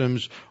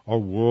systems or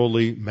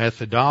worldly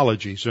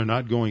methodologies. They're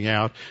not going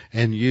out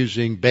and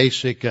using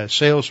basic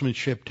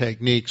salesmanship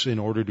techniques in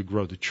order to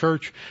grow the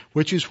church,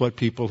 which is what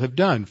people have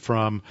done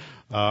from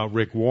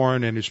Rick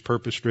Warren and his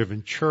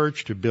purpose-driven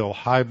church to Bill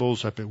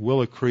Hybels up at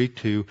Willow Creek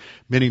to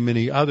many,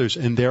 many others.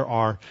 And there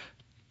are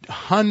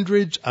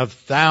hundreds of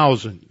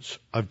thousands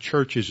of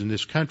churches in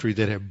this country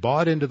that have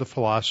bought into the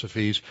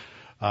philosophies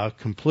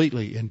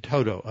completely in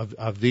toto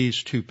of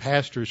these two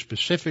pastors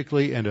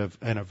specifically and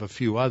of a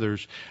few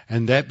others,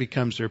 and that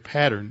becomes their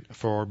pattern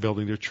for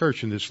building their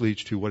church, and this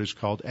leads to what is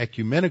called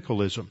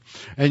ecumenicalism.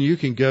 And you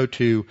can go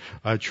to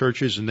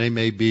churches and they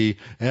may be,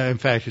 in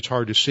fact, it's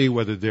hard to see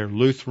whether they're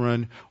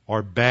Lutheran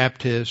or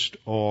Baptist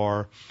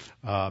or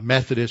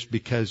Methodist,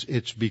 because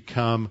it's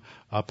become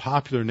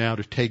popular now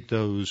to take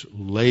those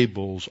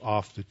labels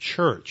off the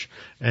church.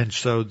 And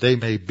so they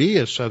may be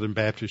a Southern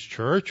Baptist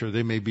church or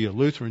they may be a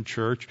Lutheran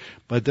church,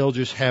 but they'll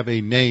just have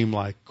a name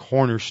like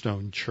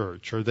Cornerstone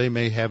Church, or they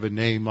may have a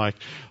name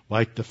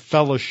like the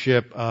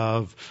Fellowship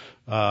of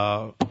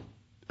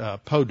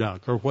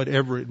Podunk, or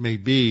whatever it may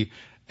be.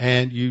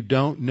 And you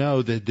don't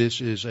know that this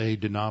is a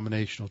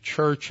denominational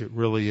church. It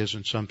really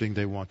isn't something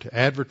they want to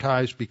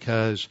advertise,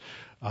 because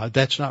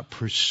that's not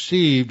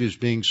perceived as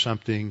being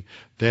something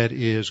that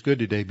is good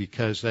today,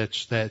 because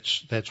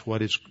that's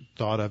what is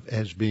thought of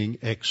as being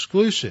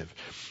exclusive.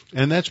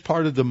 And that's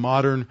part of the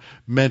modern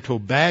mental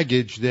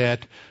baggage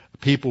that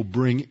people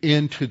bring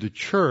into the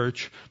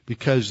church,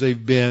 because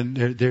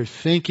their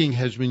thinking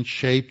has been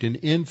shaped and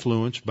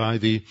influenced by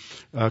the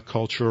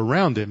culture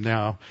around them.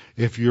 Now,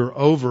 if you're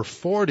over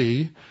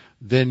 40,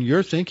 then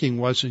your thinking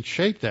wasn't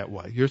shaped that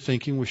way. Your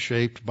thinking was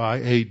shaped by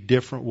a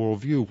different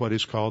worldview, what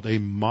is called a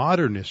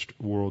modernist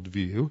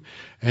worldview.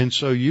 And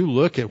so you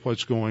look at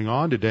what's going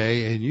on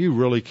today and you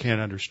really can't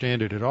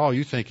understand it at all.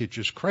 You think it's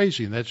just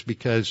crazy, and that's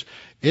because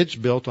it's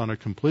built on a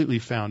completely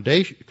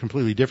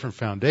different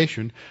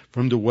foundation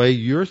from the way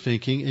your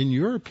thinking and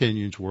your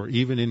opinions were,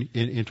 even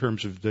in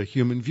terms of the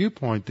human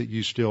viewpoint that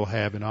you still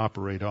have and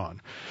operate on.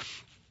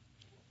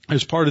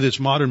 As part of this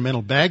modern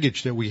mental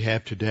baggage that we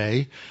have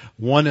today,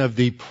 one of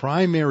the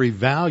primary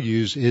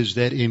values is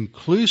that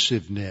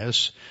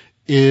inclusiveness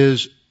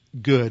is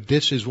good.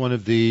 This is one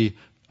of the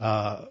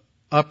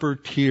upper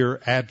tier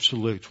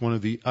absolutes, one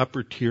of the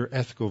upper tier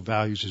ethical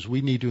values, is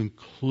we need to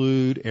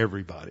include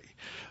everybody.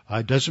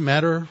 It doesn't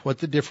matter what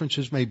the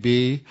differences may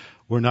be.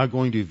 We're not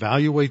going to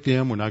evaluate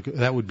them.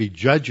 That would be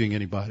judging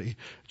anybody.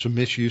 It's a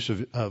misuse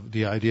of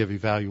the idea of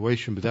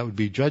evaluation, but that would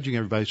be judging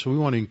everybody. So we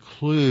want to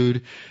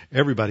include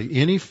everybody.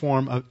 Any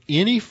form,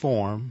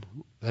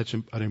 that's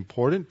an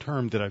important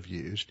term that I've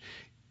used,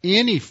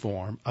 any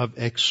form of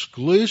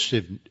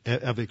exclusion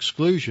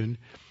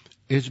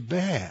is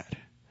bad.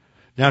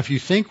 Now, if you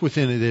think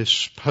within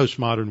this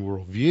postmodern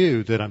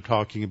worldview that I'm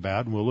talking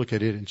about, and we'll look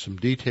at it in some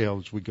detail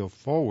as we go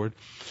forward,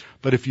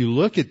 but if you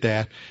look at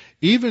that,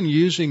 even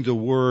using the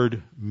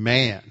word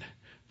man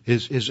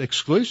is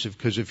exclusive,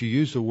 because if you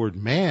use the word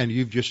man,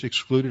 you've just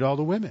excluded all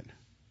the women.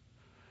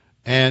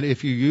 And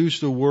if you use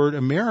the word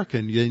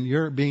American, then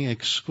you're being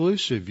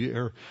exclusive.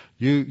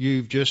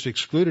 You've just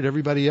excluded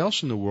everybody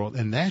else in the world,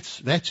 and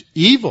that's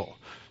evil.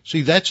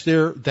 See, that's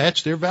their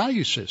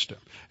value system.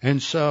 And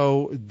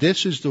so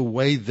this is the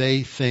way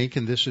they think,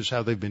 and this is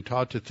how they've been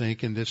taught to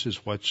think, and this is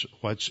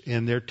what's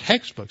in their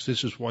textbooks.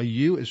 This is why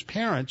you as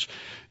parents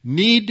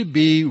need to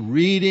be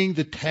reading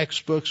the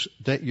textbooks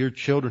that your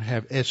children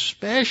have,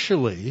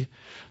 especially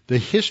the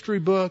history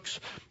books,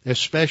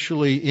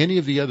 especially any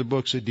of the other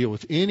books that deal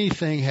with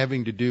anything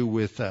having to do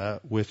with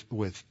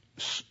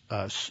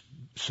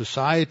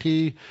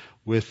society,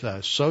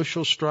 with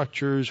social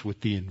structures,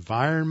 with the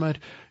environment.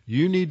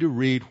 You need to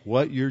read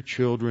what your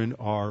children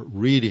are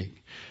reading.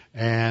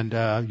 And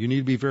you need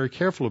to be very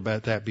careful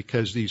about that,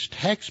 because these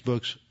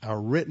textbooks are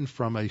written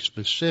from a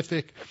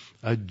specific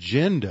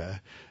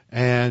agenda,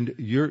 and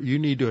you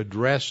need to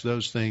address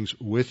those things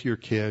with your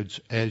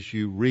kids as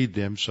you read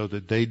them, so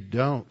that they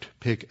don't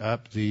pick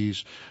up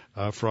these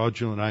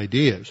fraudulent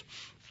ideas.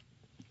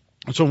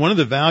 So one of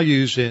the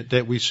values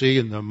that we see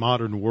in the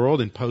modern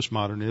world, in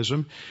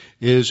postmodernism,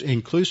 is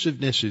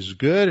inclusiveness is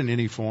good and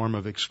any form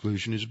of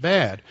exclusion is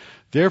bad.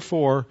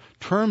 Therefore,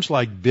 terms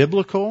like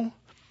biblical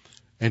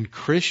and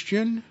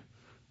Christian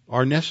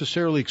are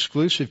necessarily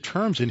exclusive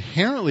terms,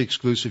 inherently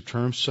exclusive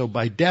terms. So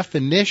by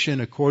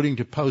definition, according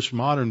to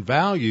postmodern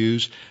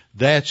values,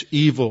 that's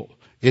evil.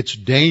 It's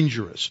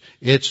dangerous.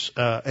 It's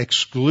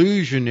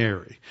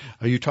exclusionary.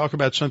 You talk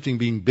about something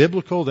being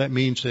biblical, that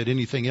means that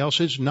anything else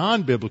is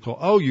non-biblical.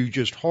 Oh, you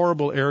just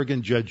horrible,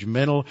 arrogant,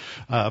 judgmental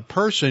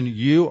person.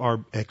 You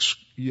are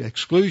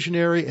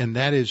exclusionary, and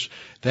that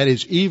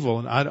is evil.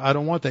 And I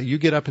don't want that. You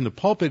get up in the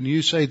pulpit and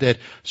you say that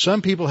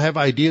some people have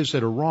ideas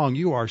that are wrong.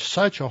 You are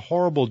such a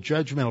horrible,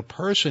 judgmental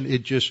person.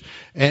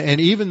 And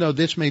even though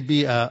this may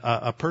be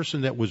a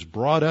person that was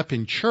brought up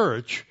in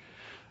church,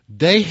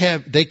 they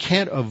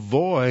can't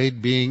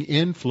avoid being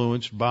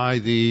influenced by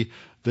the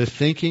the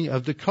thinking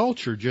of the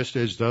culture, just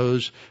as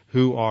those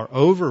who are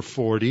over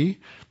 40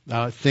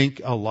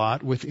 think a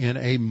lot within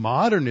a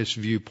modernist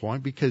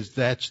viewpoint, because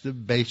that's the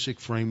basic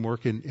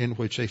framework in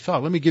which they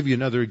thought. Let me give you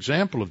another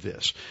example of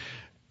this.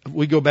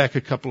 We go back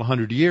a couple of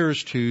hundred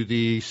years to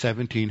the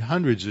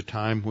 1700s, the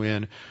time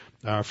when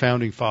our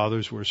founding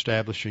fathers were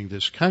establishing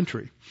this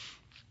country.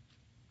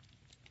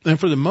 And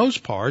for the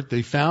most part,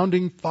 the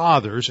founding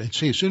fathers, and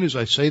see, as soon as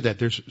I say that,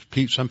 there's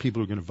some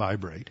people are going to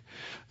vibrate.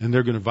 And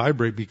they're going to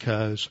vibrate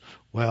because,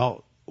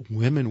 well,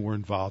 women were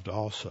involved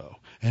also.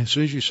 And as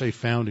soon as you say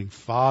founding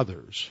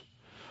fathers,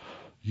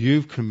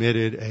 you've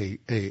committed a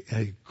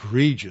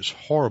egregious,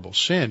 horrible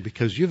sin,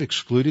 because you've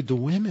excluded the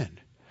women.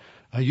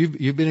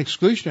 You've been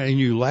exclusionary, and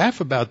you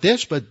laugh about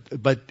this, but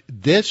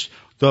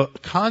the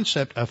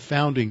concept of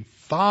founding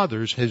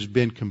fathers has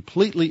been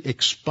completely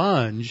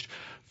expunged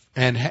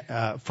and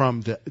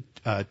from the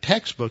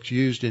textbooks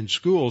used in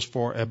schools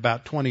for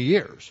about 20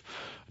 years.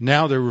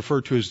 Now they're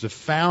referred to as the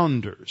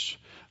founders.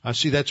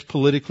 See, that's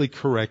politically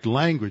correct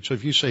language. So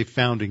if you say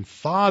founding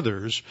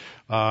fathers,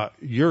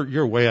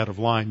 you're way out of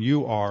line.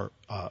 You are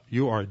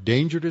a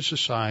danger to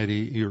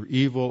society. You're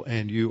evil,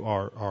 and you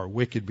are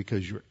wicked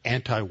because you're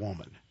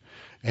anti-woman,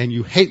 and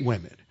you hate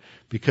women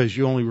because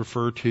you only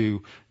refer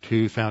to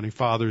founding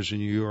fathers,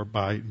 and you are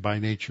by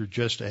nature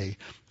just a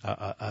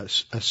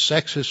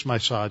sexist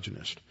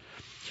misogynist.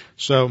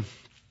 So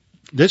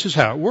this is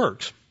how it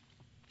works.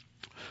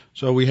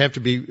 So we have to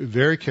be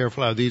very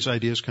careful how these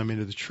ideas come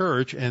into the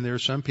church, and there are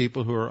some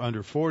people who are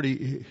under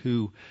 40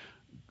 who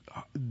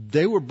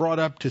they were brought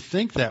up to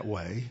think that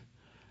way,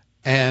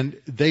 and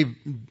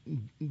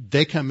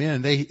they come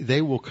in,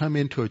 they will come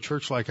into a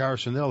church like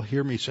ours, and they'll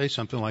hear me say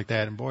something like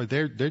that, and boy,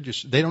 they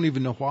don't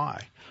even know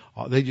why.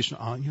 They just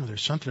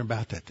there's something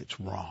about that that's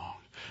wrong.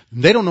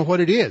 They don't know what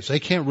it is. They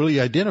can't really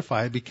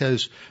identify it,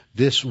 because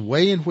this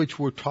way in which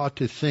we're taught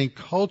to think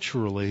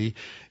culturally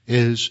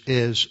is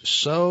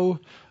so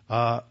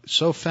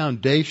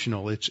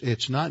foundational.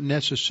 It's not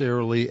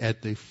necessarily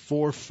at the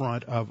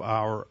forefront of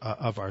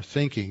our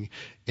thinking.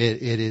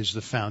 It is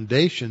the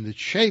foundation that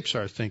shapes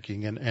our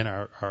thinking and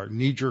our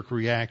knee-jerk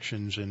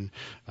reactions and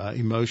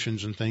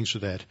emotions and things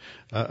of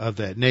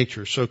that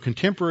nature. So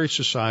contemporary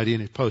society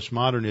and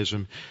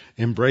postmodernism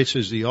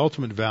embraces the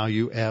ultimate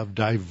value of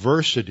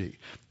diversity,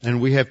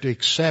 and we have to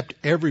accept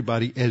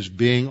everybody as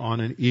being on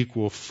an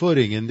equal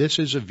footing. And this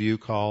is a view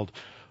called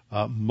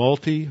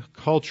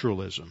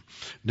multiculturalism.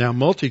 Now,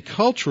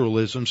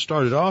 multiculturalism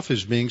started off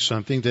as being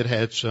something that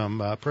had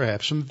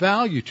perhaps some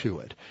value to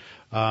it.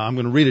 I'm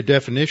going to read a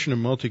definition of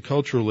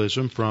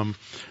multiculturalism from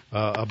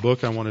a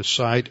book I want to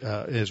cite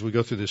as we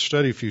go through this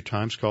study a few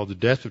times, called The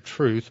Death of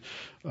Truth,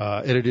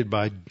 edited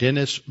by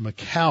Dennis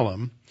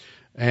McCallum.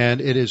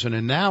 And it is an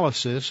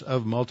analysis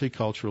of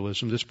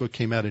multiculturalism. This book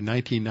came out in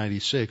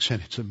 1996,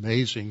 and it's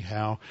amazing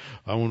how,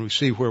 when we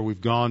see where we've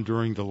gone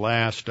during the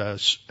last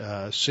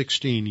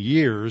 16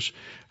 years,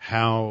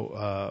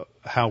 how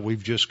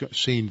we've just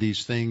seen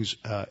these things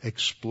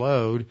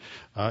explode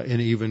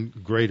in even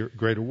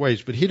greater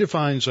ways. But he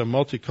defines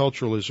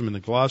multiculturalism in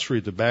the glossary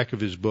at the back of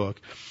his book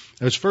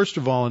as, first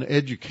of all, an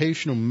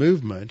educational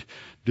movement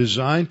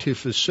designed to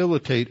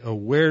facilitate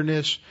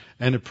awareness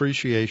and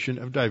appreciation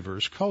of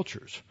diverse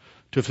cultures.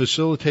 To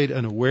facilitate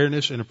an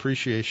awareness and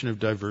appreciation of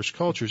diverse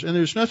cultures. And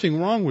there's nothing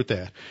wrong with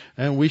that.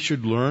 And we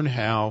should learn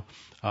how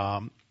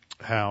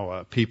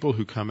people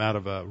who come out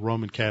of a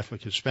Roman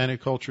Catholic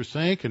Hispanic culture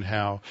think, and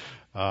how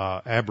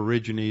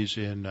Aborigines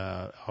in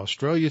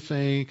Australia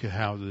think,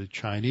 how the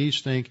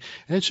Chinese think.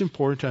 And it's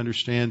important to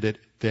understand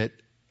that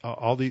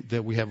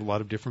we have a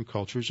lot of different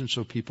cultures, and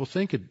so people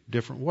think a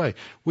different way.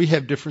 We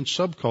have different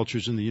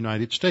subcultures in the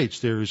United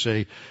States. There's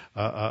an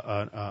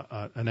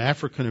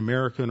African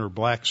American or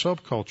black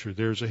subculture.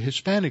 There's a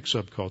Hispanic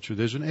subculture.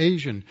 There's an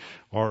Asian,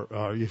 or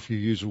if you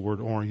use the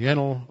word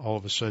Oriental, all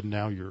of a sudden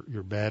now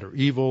you're bad or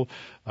evil.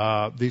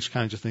 These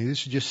kinds of things.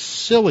 This is just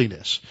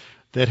silliness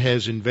that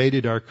has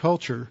invaded our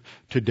culture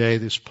today.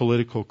 This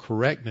political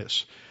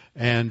correctness.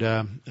 And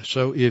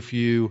so if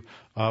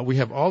we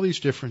have all these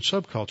different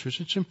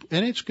subcultures,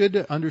 and it's good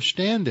to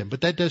understand them,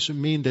 but that doesn't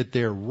mean that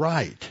they're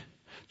right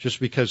just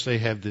because they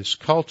have this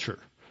culture.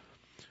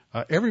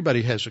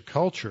 Everybody has a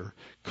culture.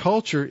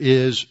 Culture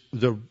is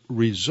the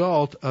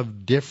result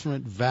of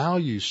different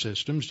value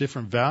systems.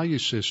 Different value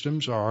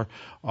systems are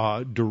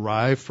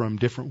derived from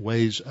different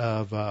ways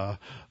of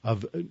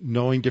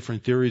knowing,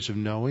 different theories of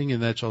knowing,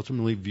 and that's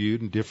ultimately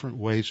viewed in different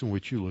ways in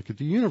which you look at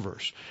the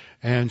universe.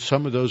 And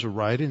some of those are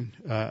right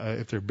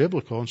if they're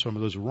biblical, and some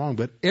of those are wrong.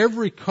 But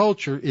every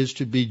culture is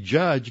to be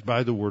judged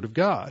by the Word of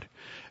God.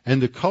 And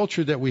the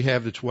culture that we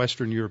have that's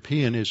Western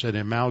European is an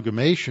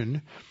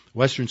amalgamation.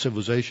 Western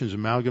civilization is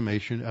an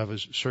amalgamation of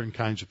certain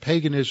kinds of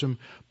paganism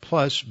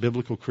plus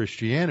biblical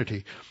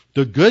Christianity.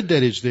 The good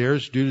that is there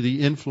is due to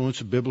the influence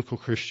of biblical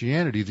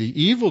Christianity.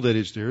 The evil that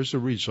is there is the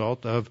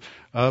result of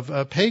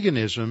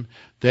paganism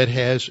that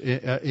has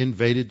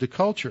invaded the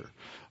culture.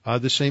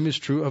 The same is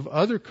true of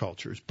other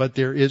cultures, but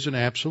there is an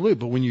absolute.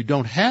 But when you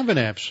don't have an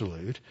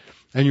absolute,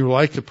 and you're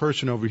like the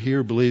person over here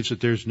who believes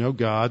that there's no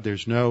God,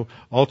 there's no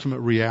ultimate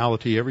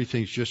reality,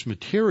 everything's just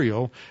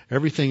material,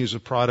 everything is a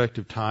product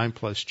of time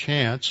plus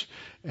chance,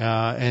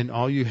 and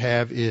all you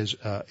have is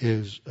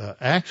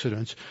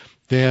accidents,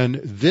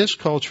 then this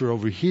culture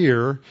over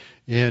here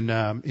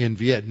in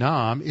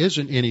Vietnam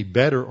isn't any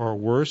better or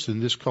worse than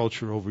this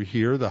culture over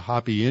here, the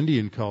Hopi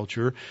Indian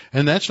culture,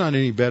 and that's not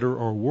any better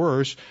or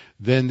worse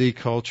than the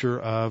culture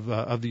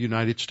of the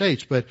United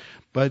States.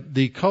 But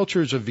the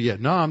cultures of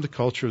Vietnam, the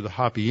culture of the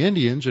Hopi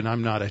Indians, and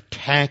I'm not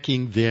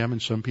attacking them,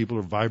 and some people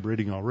are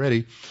vibrating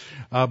already,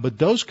 but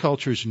those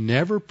cultures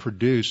never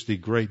produced the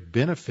great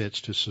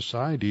benefits to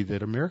society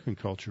that American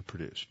culture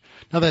produced.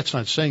 Now, that's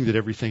not saying that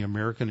everything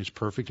American is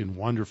perfect and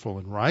wonderful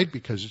and right,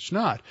 because it's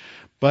not.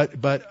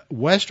 But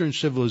Western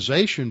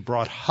civilization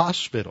brought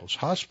hospitals.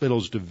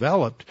 Hospitals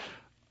developed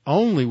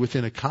only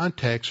within a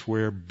context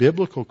where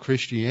biblical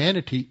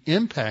Christianity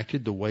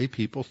impacted the way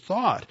people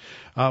thought,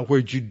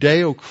 where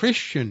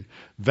Judeo-Christian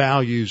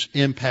values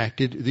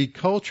impacted the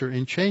culture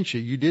and changed it.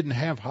 You didn't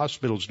have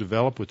hospitals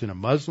develop within a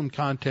Muslim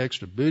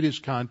context, a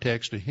Buddhist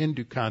context, a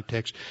Hindu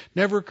context.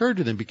 Never occurred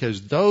to them,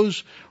 because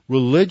those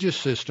religious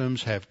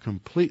systems have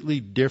completely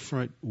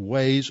different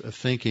ways of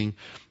thinking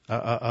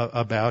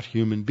about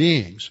human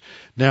beings.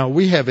 Now,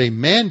 we have a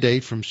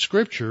mandate from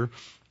Scripture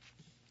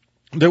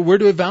that we're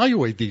to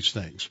evaluate these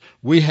things.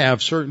 We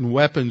have certain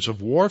weapons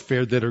of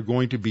warfare that are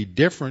going to be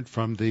different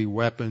from the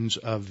weapons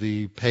of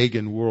the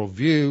pagan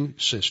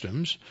worldview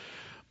systems,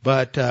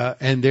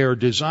 and they're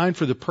designed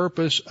for the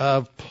purpose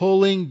of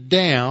pulling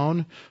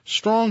down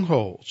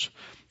strongholds.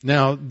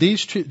 Now,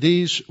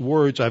 these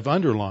words I've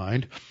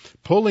underlined.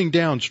 Pulling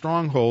down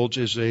strongholds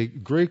is a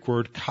Greek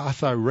word,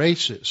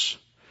 katharesis.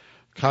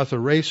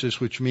 Katharesis,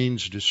 which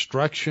means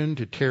destruction,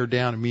 to tear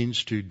down. It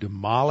means to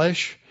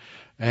demolish.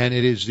 And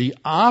it is the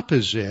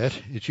opposite.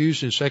 It's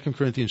used in 2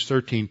 Corinthians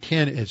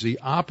 13:10 as the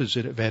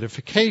opposite of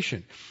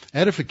edification.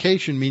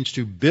 Edification means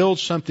to build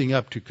something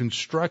up, to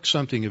construct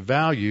something of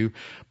value,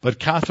 but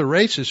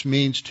katharesis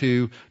means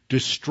to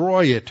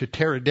destroy it, to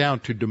tear it down,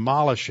 to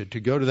demolish it, to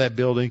go to that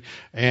building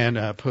and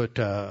put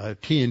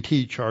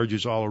TNT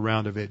charges all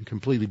around of it and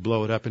completely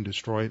blow it up and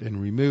destroy it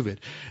and remove it.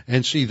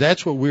 And see,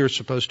 that's what we're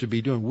supposed to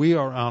be doing. We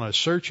are on a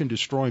search and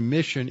destroy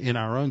mission in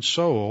our own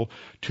soul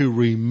to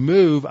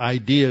remove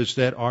ideas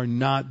that are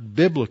not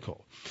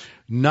biblical.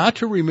 Not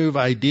to remove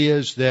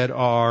ideas that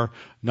are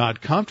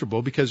not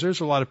comfortable, because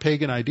there's a lot of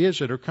pagan ideas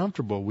that are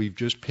comfortable. We've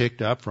just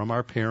picked up from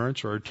our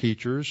parents or our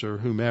teachers or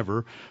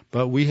whomever,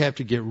 but we have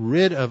to get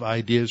rid of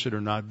ideas that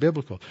are not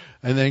biblical.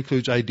 And that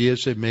includes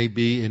ideas that may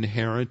be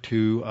inherent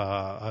to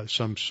an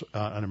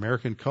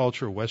American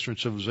culture, a Western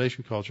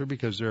civilization culture,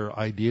 because there are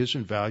ideas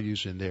and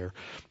values in there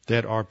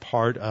that are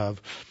part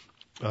of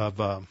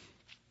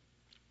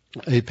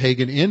a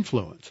pagan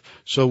influence.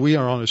 So we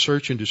are on a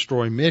search and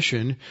destroy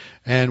mission,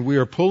 and we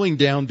are pulling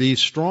down these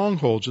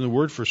strongholds. And the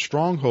word for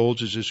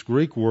strongholds is this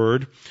Greek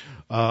word,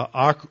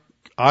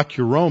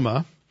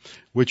 akuroma,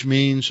 which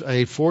means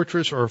a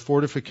fortress or a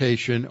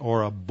fortification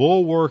or a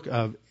bulwark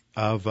of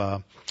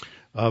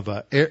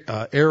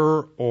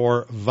error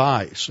or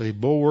vice, a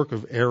bulwark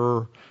of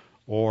error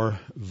or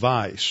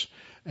vice.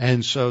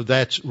 And so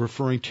that's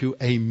referring to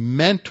a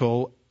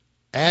mental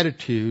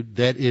attitude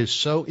that is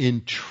so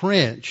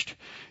entrenched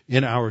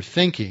in our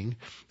thinking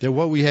that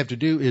what we have to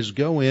do is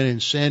go in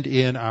and send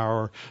in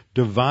our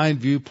divine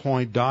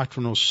viewpoint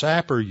doctrinal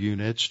sapper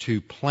units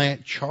to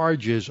plant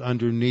charges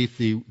underneath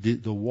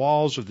the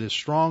walls of this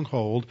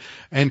stronghold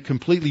and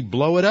completely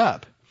blow it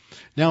up.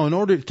 Now, in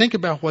order to think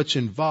about what's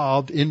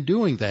involved in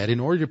doing that, in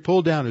order to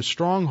pull down a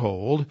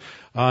stronghold,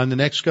 in the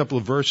next couple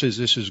of verses,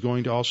 this is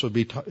going to also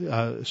be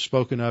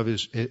spoken of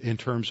as in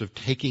terms of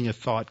taking a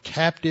thought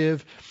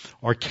captive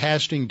or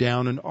casting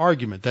down an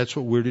argument. That's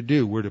what we're to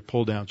do. We're to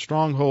pull down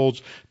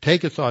strongholds,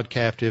 take a thought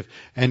captive,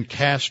 and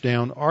cast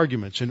down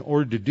arguments. In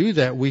order to do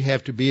that, we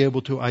have to be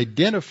able to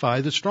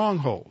identify the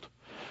stronghold.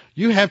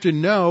 You have to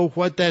know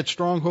what that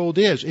stronghold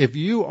is. If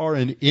you are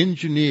an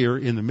engineer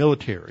in the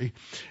military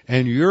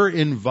and you're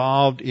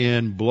involved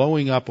in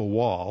blowing up a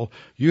wall,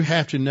 you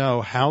have to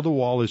know how the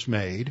wall is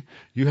made.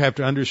 You have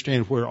to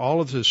understand where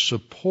all of the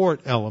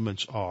support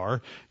elements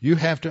are. You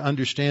have to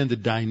understand the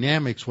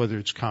dynamics, whether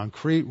it's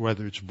concrete,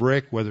 whether it's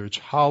brick, whether it's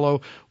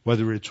hollow,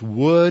 whether it's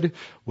wood,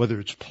 whether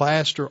it's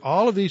plaster.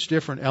 All of these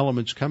different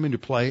elements come into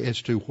play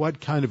as to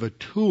what kind of a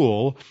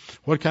tool,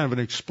 what kind of an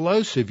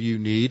explosive you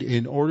need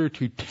in order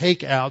to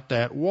take out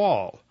that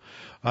wall.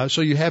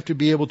 So you have to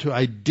be able to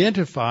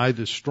identify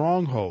the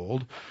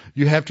stronghold.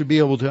 You have to be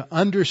able to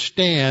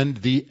understand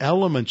the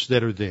elements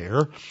that are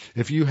there.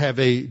 If you have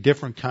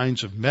different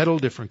kinds of metal,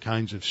 different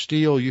kinds of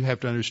steel, you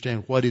have to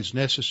understand what is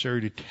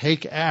necessary to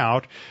take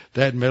out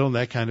that metal and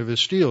that kind of a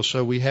steel.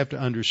 So we have to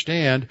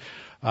understand,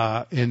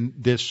 in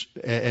this,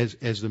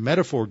 as the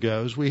metaphor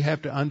goes, we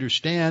have to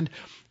understand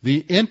the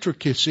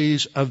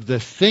intricacies of the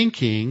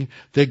thinking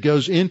that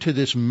goes into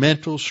this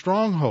mental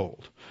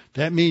stronghold.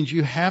 That means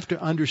you have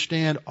to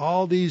understand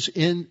all these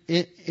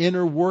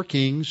inner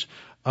workings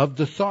of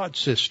the thought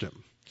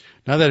system.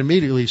 Now that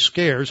immediately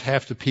scares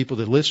half the people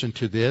that listen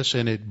to this,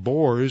 and it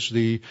bores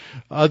the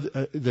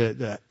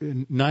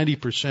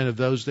 90% of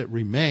those that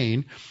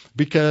remain,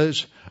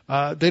 because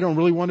they don't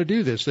really want to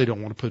do this. They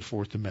don't want to put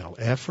forth the mental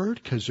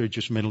effort because they're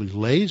just mentally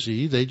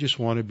lazy. They just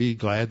want to be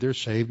glad they're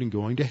saved and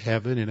going to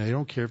heaven, and they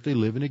don't care if they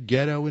live in a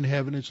ghetto in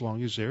heaven as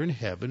long as they're in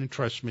heaven. And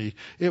trust me,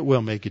 it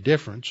will make a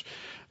difference.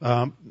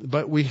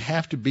 But we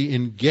have to be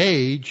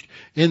engaged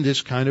in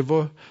this kind of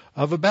a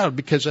battle,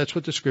 because that's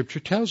what the Scripture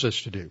tells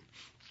us to do.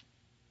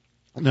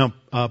 Now,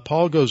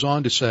 Paul goes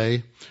on to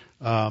say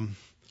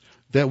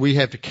that we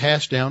have to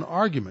cast down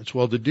arguments.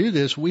 Well, to do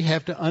this, we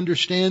have to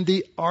understand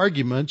the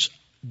arguments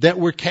that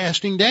we're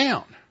casting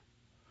down.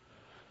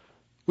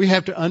 We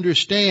have to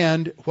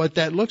understand what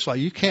that looks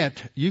like. You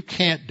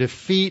can't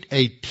defeat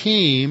a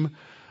team,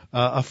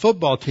 a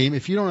football team,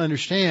 if you don't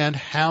understand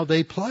how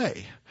they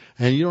play.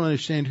 And you don't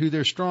understand who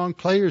their strong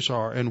players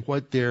are and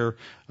what their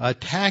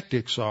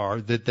tactics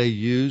are that they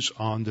use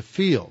on the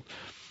field.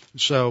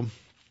 So,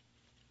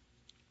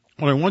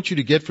 what I want you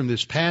to get from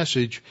this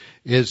passage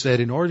is that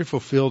in order to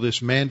fulfill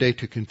this mandate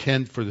to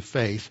contend for the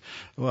faith,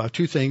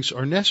 two things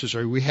are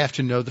necessary. We have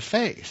to know the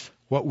faith,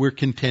 what we're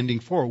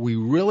contending for. We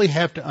really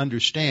have to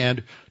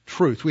understand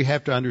truth. We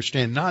have to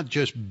understand not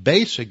just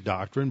basic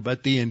doctrine,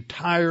 but the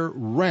entire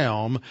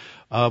realm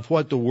of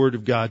what the Word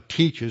of God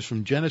teaches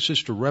from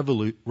Genesis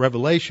to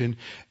Revelation,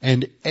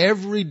 and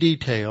every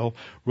detail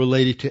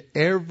related to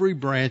every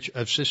branch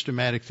of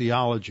systematic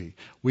theology.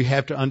 We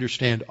have to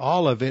understand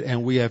all of it,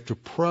 and we have to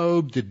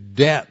probe the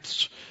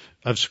depths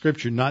of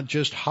Scripture, not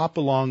just hop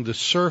along the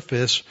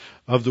surface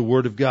of the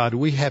Word of God.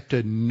 We have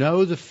to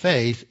know the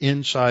faith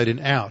inside and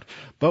out.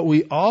 But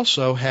we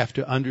also have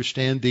to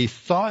understand the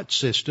thought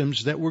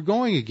systems that we're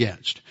going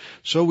against.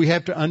 So we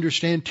have to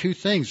understand two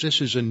things.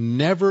 This is a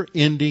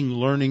never-ending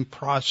learning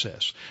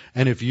process.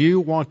 And if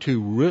you want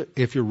to,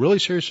 if you're really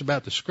serious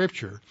about the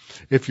Scripture,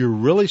 if you're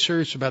really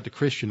serious about the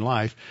Christian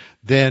life,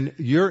 then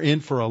you're in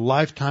for a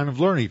lifetime of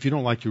learning. If you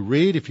don't like to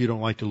read, if you don't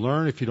like to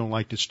learn, if you don't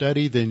like to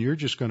study, then you're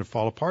just going to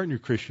fall apart in your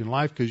Christian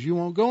life because you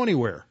won't go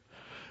anywhere.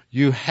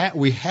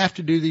 We have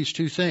to do these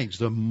two things.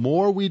 The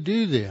more we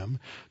do them,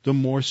 the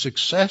more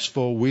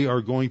successful we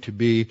are going to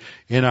be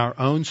in our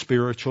own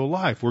spiritual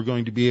life. We're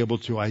going to be able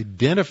to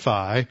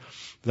identify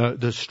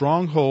the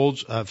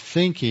strongholds of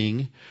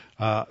thinking,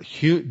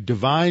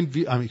 human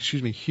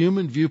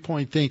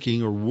viewpoint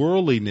thinking or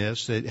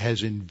worldliness that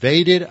has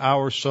invaded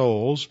our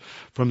souls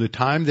from the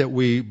time that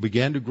we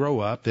began to grow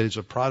up, that is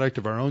a product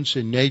of our own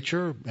sin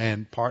nature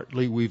and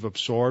partly we've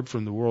absorbed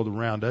from the world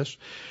around us.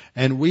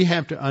 And we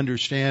have to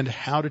understand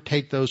how to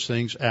take those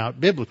things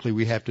out biblically.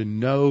 We have to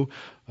know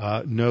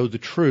the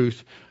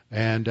truth.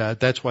 And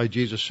that's why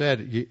Jesus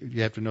said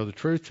you have to know the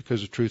truth,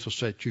 because the truth will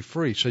set you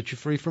free. Set you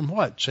free from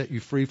what? Set you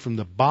free from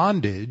the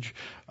bondage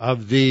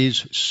of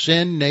these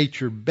sin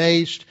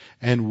nature-based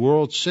and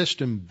world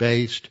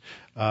system-based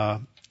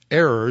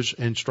errors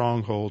and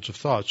strongholds of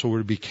thought. So we're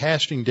to be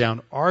casting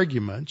down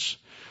arguments.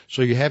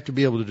 So you have to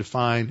be able to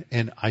define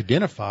and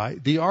identify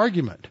the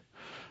argument.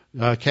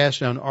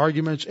 Cast down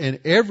arguments and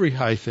every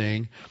high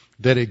thing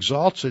that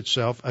exalts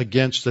itself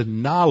against the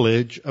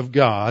knowledge of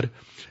God.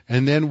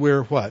 And then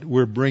we're what?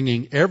 We're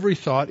bringing every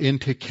thought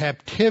into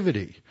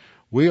captivity.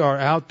 We are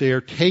out there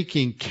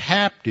taking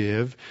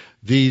captive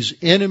these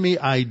enemy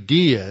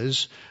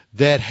ideas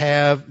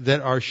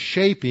that are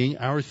shaping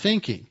our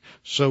thinking.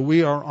 So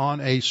we are on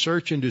a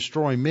search and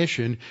destroy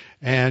mission,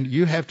 and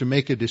you have to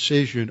make a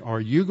decision. Are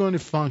you going to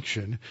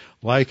function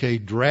like a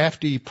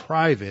drafty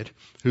private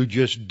who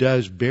just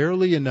does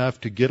barely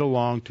enough to get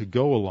along, to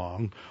go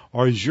along,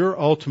 or is your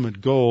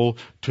ultimate goal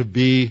to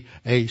be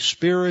a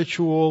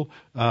spiritual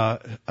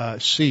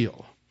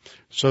SEAL?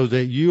 So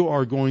that you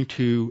are going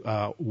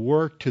to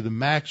work to the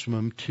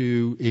maximum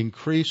to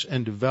increase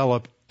and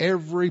develop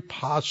every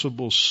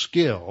possible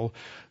skill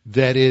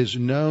that is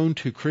known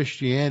to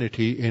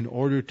Christianity in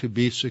order to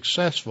be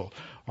successful.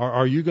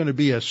 Are you going to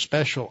be a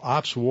special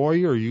ops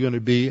warrior? Are you going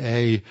to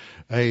be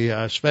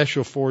a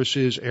special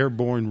forces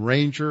airborne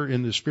ranger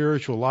in the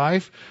spiritual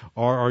life?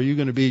 Or are you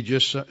going to be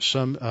just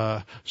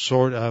some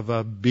sort of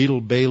a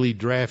Beetle Bailey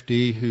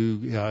draftee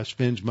who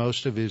spends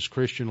most of his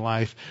Christian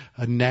life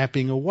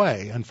napping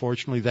away?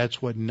 Unfortunately, that's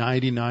what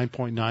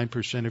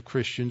 99.9% of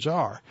Christians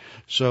are.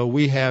 So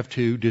we have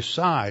to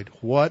decide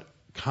what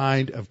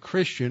kind of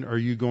Christian are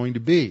you going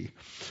to be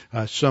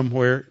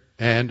somewhere,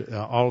 and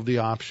all of the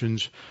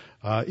options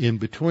in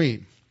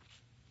between.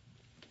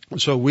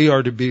 So we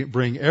are to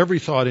bring every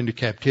thought into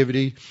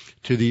captivity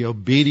to the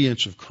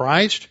obedience of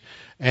Christ,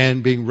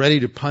 and being ready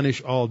to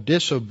punish all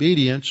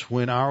disobedience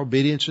when our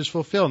obedience is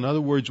fulfilled. In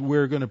other words,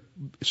 we're going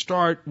to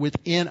start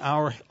within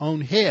our own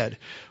head.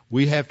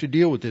 We have to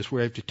deal with this.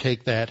 We have to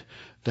take that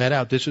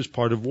out. This is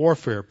part of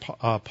warfare.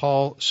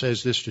 Paul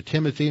says this to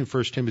Timothy in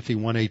 1 Timothy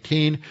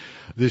 1:18.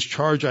 This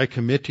charge I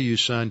commit to you,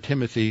 son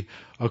Timothy,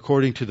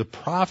 according to the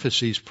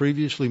prophecies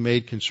previously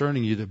made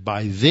concerning you, that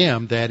by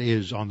them, that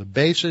is, on the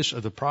basis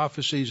of the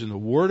prophecies and the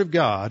Word of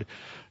God,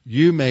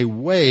 you may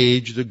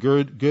wage the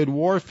good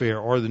warfare,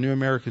 or the New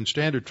American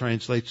Standard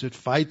translates it,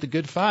 fight the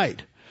good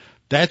fight.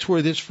 That's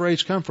where this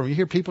phrase comes from. You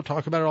hear people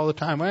talk about it all the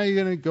time. Well,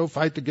 you're going to go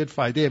fight the good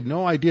fight. They have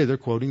no idea they're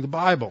quoting the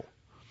Bible.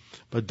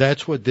 But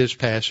that's what this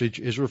passage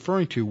is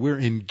referring to. We're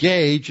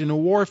engaged in a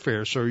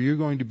warfare. So are you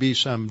going to be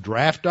some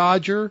draft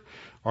dodger?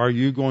 Or are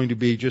you going to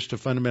be just a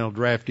fundamental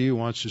draftee who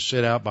wants to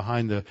sit out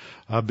behind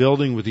the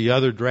building with the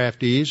other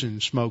draftees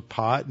and smoke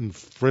pot and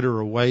fritter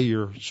away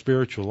your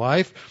spiritual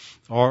life?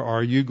 Or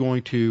are you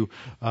going to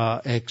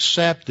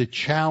accept the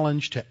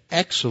challenge to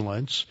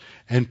excellence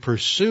and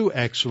pursue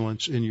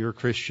excellence in your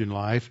Christian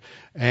life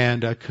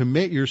and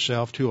commit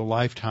yourself to a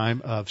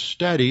lifetime of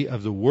study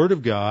of the Word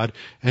of God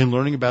and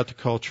learning about the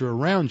culture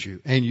around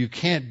you? And you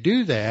can't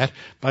do that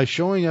by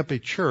showing up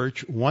at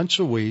church once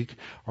a week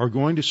or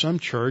going to some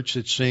church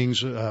that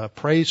sings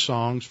praise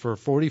songs for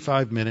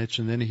 45 minutes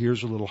and then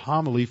hears a little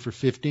homily for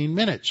 15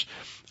 minutes.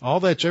 All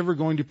that's ever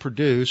going to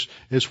produce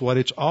is what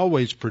it's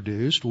always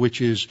produced, which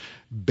is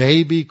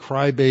baby,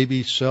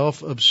 crybaby,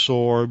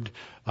 self-absorbed,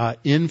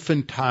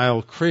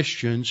 infantile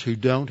Christians who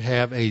don't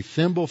have a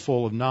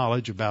thimbleful of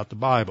knowledge about the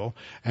Bible,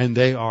 and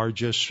they are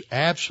just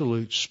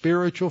absolute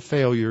spiritual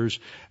failures,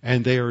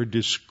 and they are a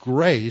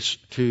disgrace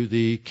to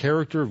the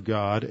character of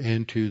God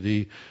and to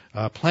the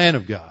plan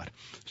of God.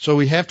 So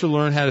we have to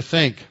learn how to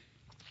think.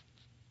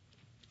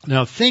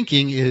 Now,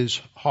 thinking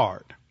is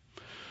hard.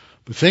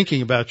 But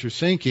thinking about your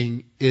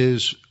thinking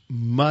is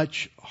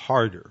much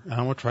harder. And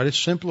I want to try to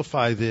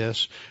simplify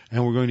this, and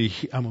I'm going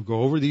to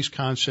go over these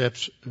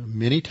concepts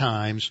many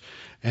times,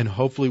 and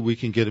hopefully we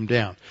can get them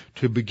down.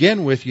 To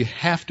begin with, you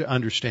have to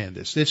understand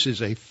this. This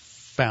is a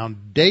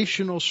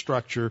foundational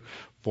structure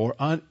for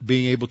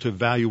being able to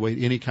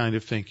evaluate any kind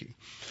of thinking.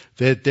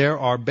 That there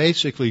are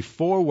basically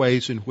 4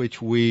 ways in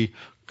which we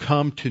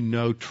come to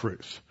know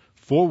truth.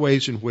 4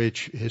 ways in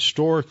which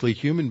historically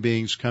human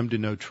beings come to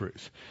know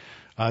truth.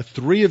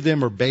 3 of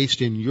them are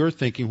based in your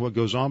thinking, what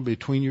goes on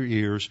between your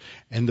ears,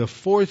 and the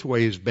 4th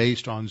way is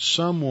based on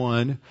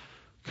someone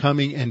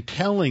coming and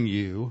telling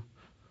you,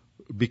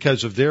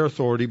 because of their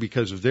authority,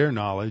 because of their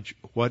knowledge,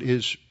 what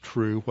is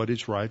true, what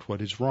is right, what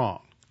is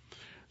wrong.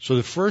 So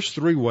the first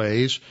 3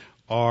 ways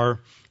are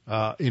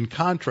in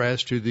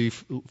contrast to the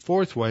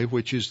 4th way,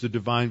 which is the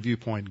divine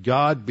viewpoint.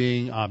 God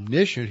being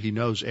omniscient, He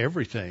knows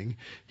everything.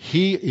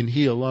 He and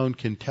He alone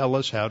can tell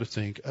us how to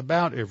think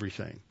about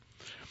everything.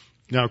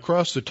 Now,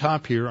 across the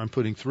top here, I'm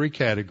putting 3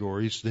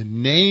 categories: the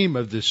name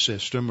of this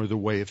system or the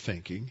way of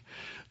thinking,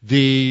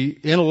 the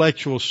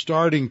intellectual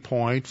starting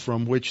point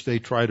from which they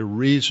try to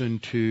reason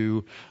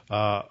to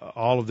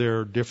all of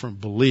their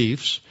different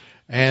beliefs,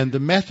 and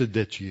the method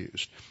that's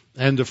used.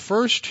 And the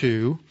first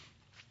 2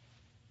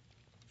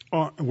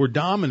 were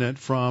dominant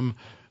from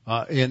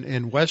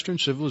in Western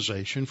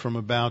civilization from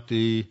about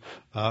the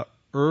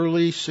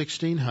early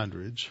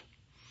 1600s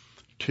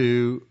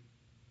to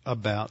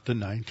about the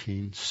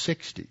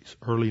 1960s,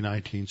 early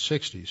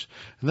 1960s.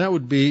 And that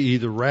would be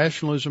either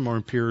rationalism or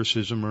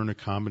empiricism or in a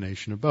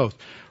combination of both.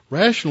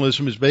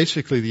 Rationalism is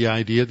basically the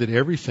idea that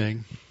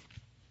everything,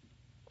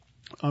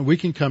 we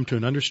can come to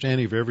an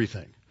understanding of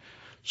everything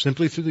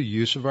simply through the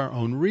use of our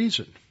own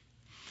reason.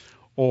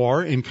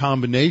 Or in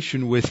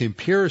combination with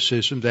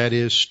empiricism, that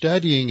is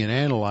studying and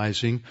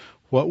analyzing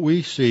what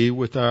we see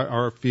with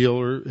our feel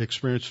or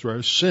experience through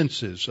our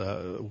senses,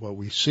 what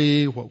we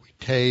see, what we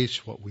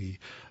taste, what we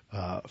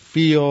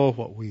feel,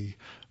 what we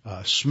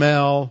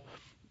smell,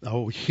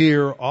 what we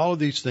hear, all of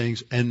these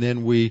things, and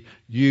then we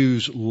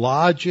use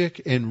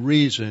logic and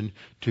reason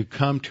to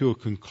come to a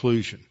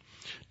conclusion.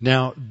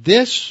 Now,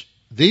 these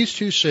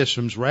 2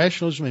 systems,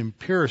 rationalism and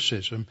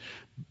empiricism,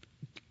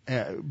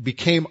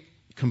 became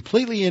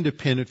completely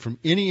independent from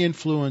any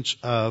influence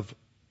of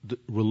the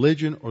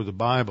religion or the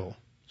Bible,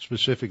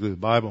 specifically the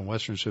Bible and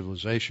Western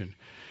civilization,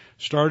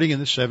 starting in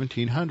the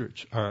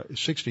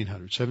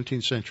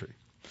 17th century.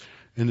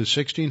 In the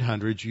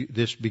 1600s,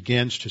 this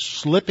begins to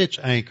slip its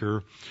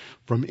anchor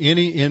from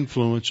any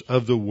influence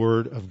of the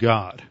Word of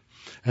God.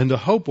 And the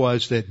hope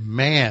was that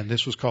man,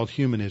 this was called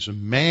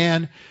humanism,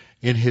 man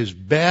in his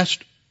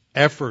best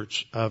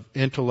efforts of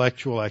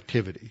intellectual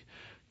activity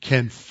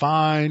can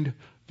find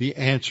the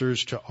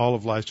answers to all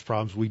of life's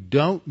problems. We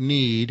don't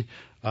need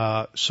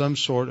some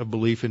sort of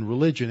belief in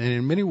religion. And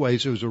in many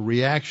ways, it was a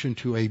reaction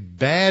to a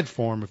bad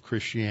form of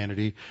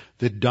Christianity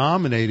that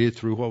dominated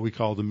through what we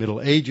call the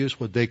Middle Ages,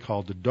 what they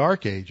called the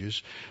Dark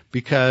Ages,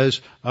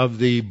 because of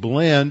the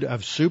blend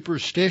of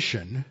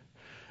superstition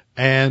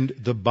and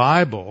the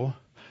Bible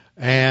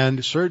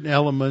and certain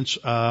elements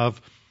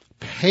of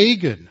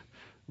pagan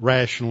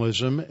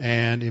rationalism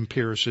and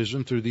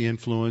empiricism through the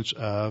influence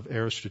of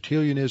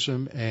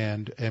Aristotelianism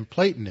and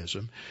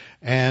Platonism.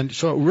 And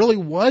so it really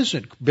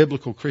wasn't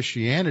biblical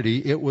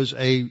Christianity. It was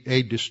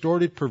a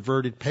distorted,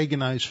 perverted,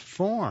 paganized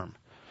form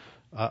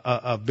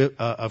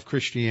of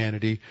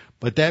Christianity,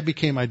 but that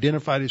became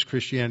identified as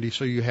Christianity,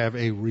 so you have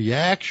a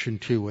reaction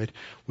to it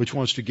which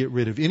wants to get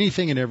rid of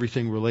anything and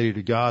everything related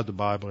to God, the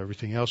Bible,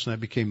 everything else, and that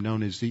became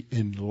known as the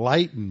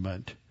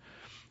Enlightenment.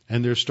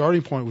 And their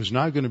starting point was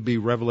not going to be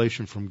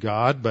revelation from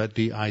God, but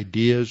the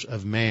ideas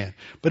of man.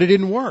 But it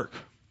didn't work.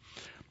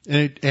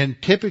 And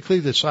typically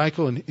the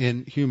cycle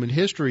in human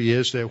history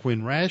is that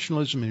when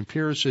rationalism and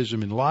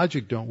empiricism and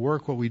logic don't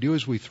work, what we do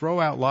is we throw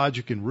out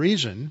logic and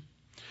reason,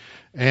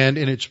 and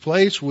in its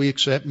place we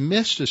accept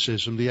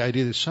mysticism, the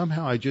idea that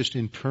somehow I just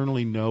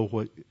internally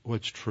know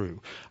what's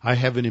true. I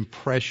have an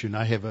impression,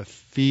 I have a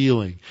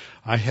feeling,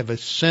 I have a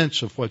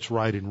sense of what's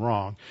right and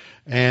wrong.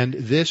 And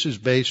this is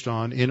based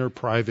on inner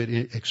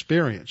private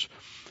experience.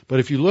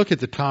 But if you look at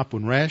the top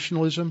one,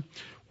 rationalism,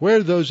 where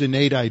are those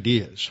innate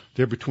ideas?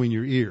 They're between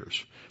your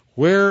ears.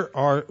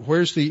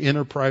 Where's the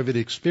inner private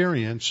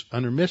experience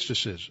under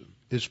mysticism?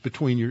 It's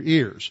between your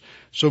ears.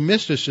 So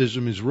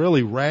mysticism is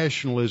really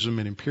rationalism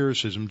and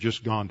empiricism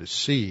just gone to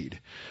seed.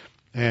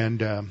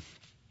 And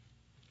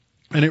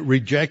it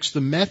rejects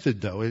the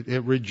method, though.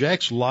 It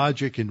rejects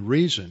logic and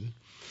reason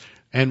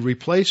and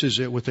replaces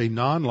it with a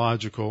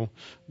non-logical,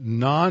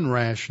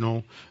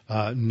 non-rational,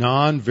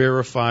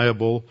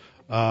 non-verifiable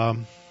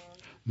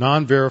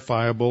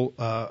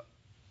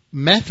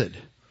method.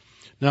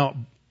 Now,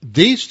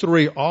 these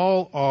three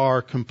all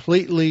are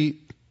completely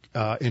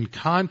in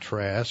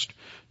contrast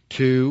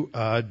to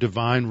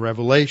divine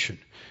revelation.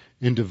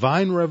 In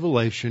divine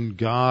revelation,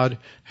 God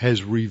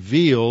has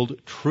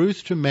revealed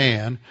truth to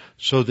man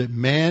so that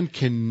man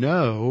can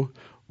know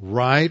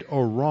right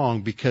or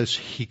wrong, because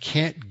he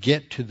can't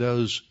get to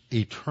those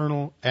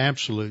eternal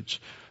absolutes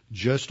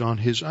just on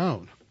his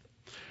own.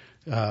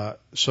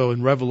 So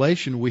in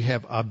revelation, we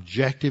have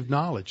objective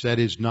knowledge. That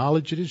is,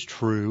 knowledge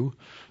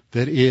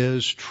that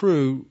is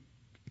true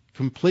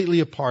completely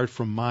apart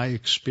from my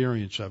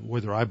experience of it.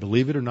 Whether I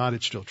believe it or not,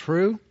 it's still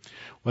true.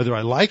 Whether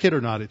I like it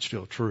or not, it's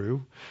still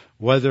true.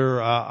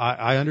 Whether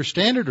I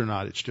understand it or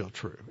not, it's still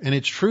true. And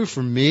it's true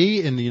for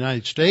me in the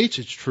United States.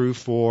 It's true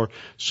for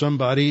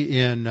somebody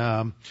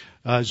in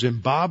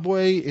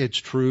Zimbabwe. It's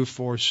true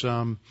for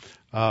some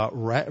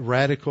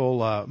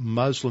radical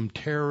Muslim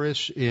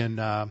terrorists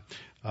in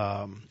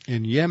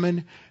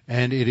Yemen.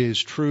 And it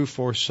is true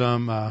for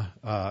some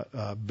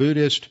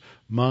Buddhist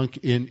monk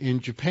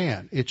in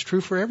Japan. It's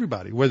true for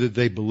everybody, whether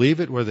they believe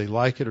it, whether they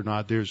like it or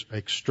not. There's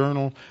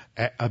external,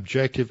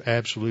 objective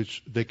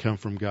absolutes that come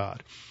from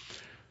God.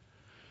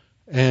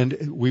 And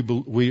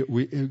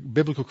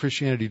biblical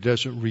Christianity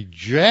doesn't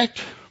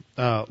reject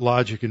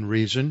logic and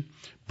reason,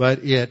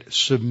 but it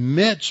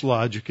submits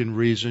logic and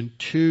reason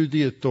to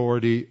the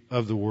authority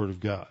of the Word of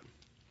God.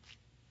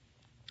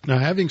 Now,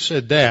 having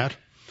said that,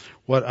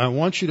 what I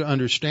want you to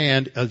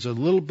understand is a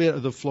little bit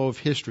of the flow of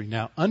history.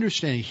 Now,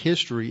 understanding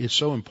history is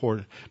so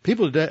important.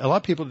 A lot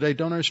of people today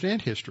don't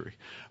understand history.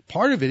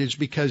 Part of it is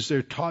because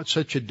they're taught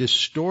such a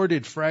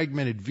distorted,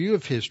 fragmented view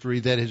of history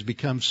that has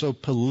become so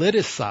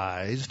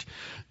politicized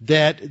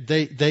that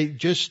they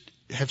just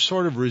have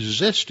sort of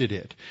resisted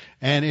it.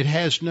 And it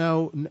has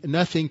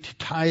nothing to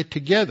tie it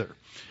together.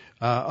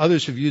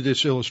 Others have used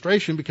this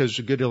illustration because it's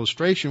a good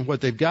illustration.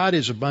 What they've got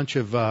is a bunch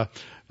of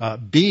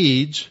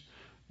beads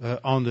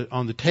on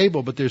the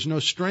table, but there's no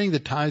string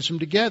that ties them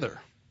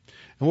together.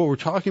 And what we're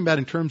talking about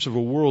in terms of a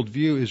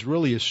worldview is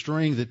really a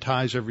string that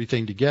ties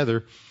everything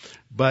together.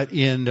 But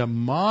in the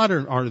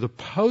modern or the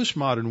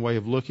postmodern way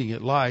of looking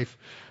at life,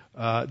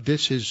 they've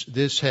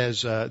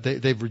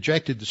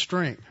rejected the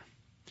string.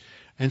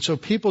 And so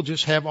people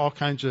just have all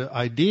kinds of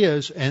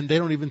ideas, and they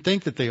don't even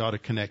think that they ought to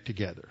connect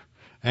together.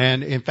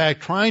 And in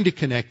fact, trying to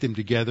connect them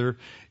together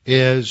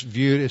is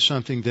viewed as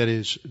something that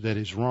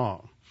is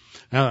wrong.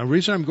 Now, the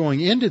reason I'm going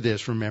into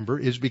this, remember,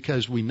 is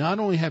because we not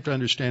only have to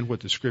understand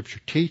what the Scripture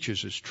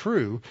teaches is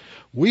true,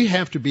 we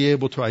have to be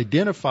able to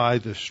identify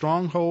the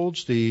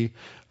strongholds, the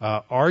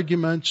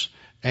arguments,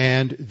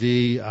 and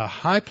the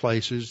high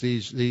places,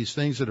 these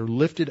things that are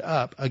lifted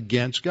up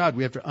against God.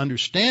 We have to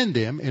understand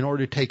them in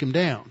order to take them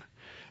down.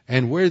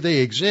 And where they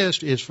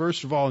exist is,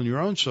 first of all, in your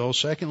own soul,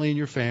 secondly, in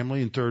your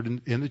family, and third,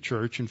 in the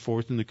church, and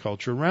fourth, in the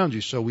culture around you.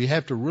 So we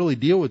have to really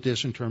deal with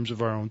this in terms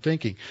of our own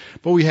thinking.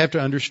 But we have to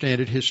understand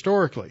it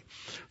historically.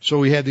 So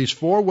we have these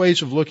four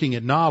ways of looking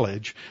at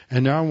knowledge,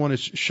 and now I want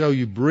to show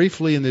you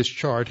briefly in this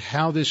chart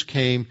how this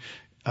came,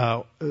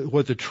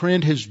 what the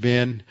trend has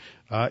been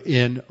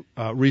in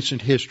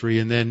recent history,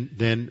 and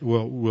then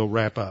we'll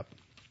wrap up.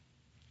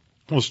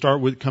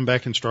 We'll come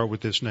back and start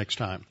with this next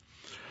time.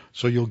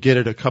 So you'll get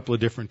it a couple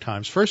of different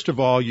times. First of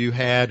all, you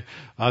had,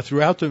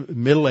 throughout the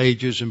Middle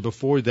Ages and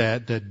before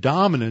that, the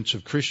dominance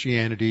of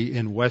Christianity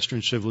in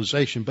Western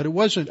civilization. But it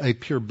wasn't a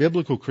pure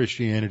biblical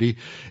Christianity.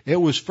 It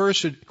was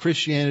first a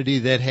Christianity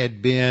that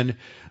had been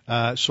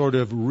sort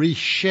of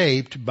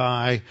reshaped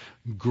by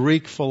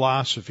Greek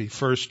philosophy.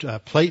 First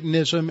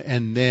Platonism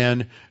and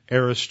then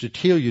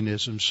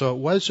Aristotelianism. So it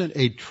wasn't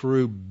a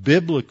true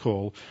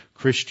biblical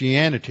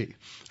Christianity.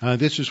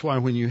 This is why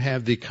when you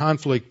have the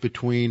conflict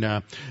between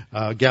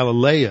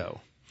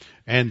Galileo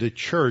and the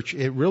church,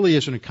 it really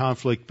isn't a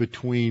conflict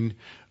between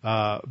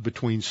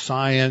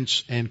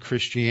science and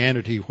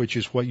Christianity, which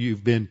is what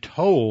you've been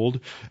told,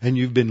 and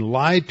you've been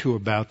lied to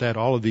about that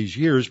all of these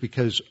years,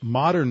 because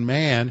modern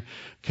man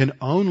can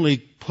only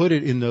put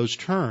it in those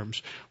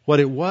terms. What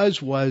it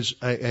was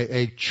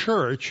a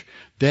church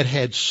that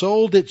had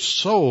sold its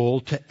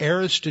soul to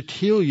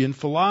Aristotelian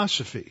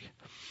philosophy.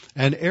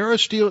 And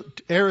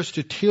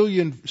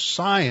Aristotelian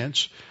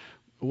science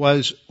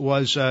was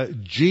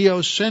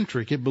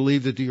geocentric. It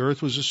believed that the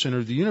earth was the center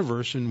of the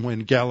universe. And when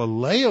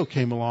Galileo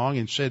came along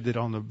and said that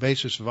on the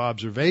basis of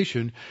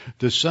observation,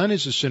 the sun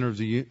is the center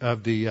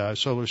of the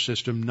solar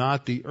system,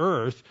 not the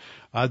earth,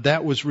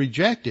 that was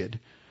rejected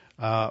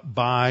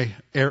by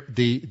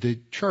the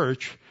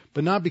church,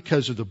 but not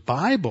because of the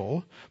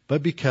Bible,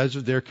 but because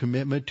of their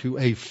commitment to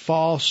a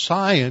false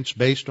science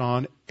based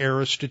on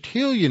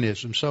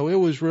Aristotelianism. So it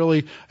was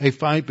really a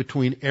fight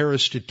between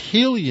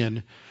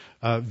Aristotelian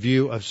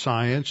view of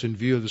science and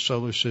view of the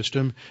solar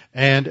system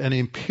and an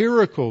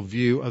empirical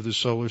view of the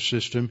solar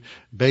system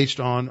based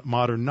on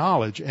modern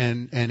knowledge.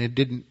 And it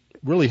didn't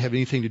really have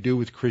anything to do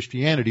with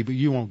Christianity, but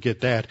you won't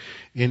get that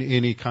in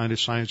any kind of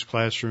science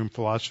classroom,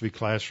 philosophy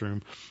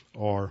classroom,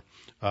 or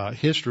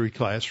history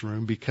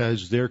classroom,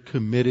 because they're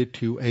committed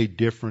to a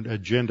different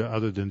agenda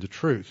other than the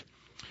truth.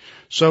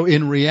 So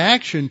in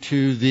reaction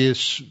to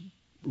this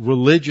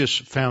religious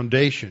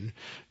foundation,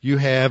 you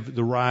have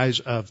the rise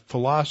of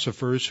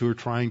philosophers who are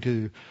trying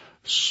to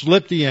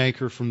slip the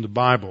anchor from the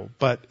Bible.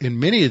 But in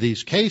many of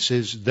these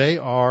cases, they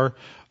are,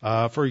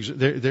 for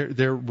example,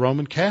 they're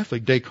Roman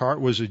Catholic. Descartes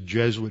was a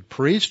Jesuit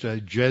priest, a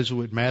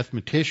Jesuit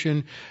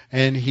mathematician,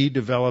 and he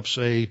develops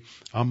a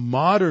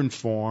modern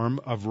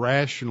form of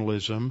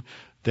rationalism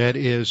that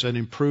is an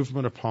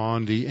improvement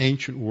upon the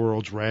ancient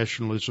world's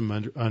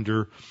rationalism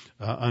under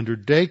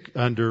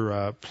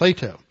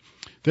Plato.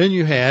 Then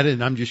you had,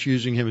 and I'm just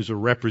using him as a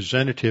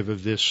representative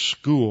of this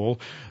school,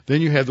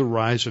 then you have the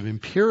rise of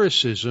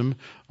empiricism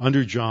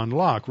under John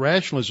Locke.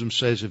 Rationalism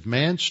says if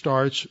man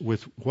starts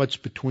with what's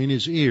between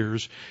his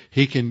ears,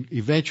 he can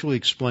eventually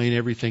explain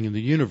everything in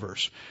the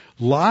universe.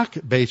 Locke's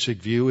basic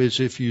view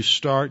is if you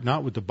start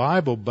not with the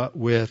Bible, but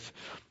with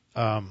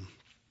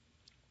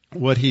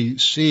what he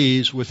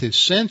sees with his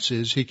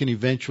senses, he can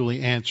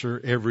eventually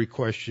answer every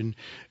question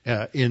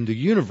in the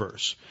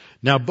universe.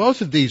 Now,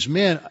 both of these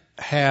men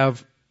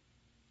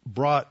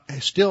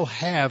still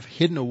have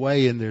hidden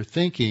away in their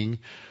thinking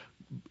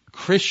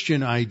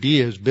Christian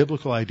ideas,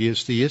 biblical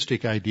ideas,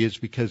 theistic ideas,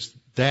 because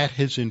that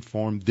has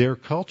informed their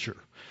culture.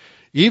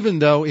 Even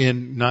though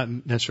not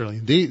necessarily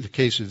in the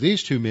case of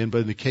these two men,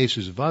 but in the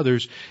cases of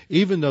others,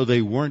 even though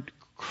they weren't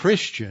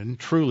Christian,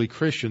 truly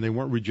Christian, they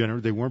weren't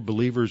regenerate, they weren't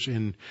believers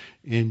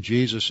in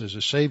Jesus as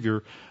a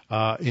Savior.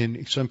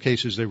 In some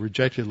cases, they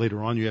rejected.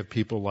 Later on, you have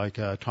people like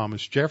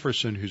Thomas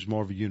Jefferson, who's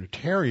more of a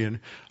Unitarian.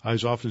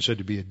 He's often said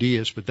to be a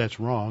deist, but that's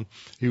wrong.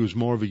 He was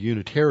more of a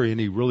Unitarian.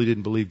 He really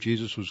didn't believe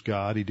Jesus was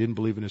God. He didn't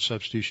believe in a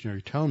substitutionary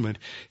atonement.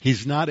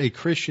 He's not a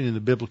Christian in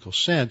the biblical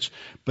sense,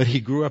 but he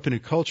grew up in a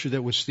culture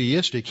that was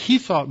theistic. He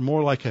thought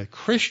more like a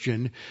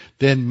Christian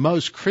than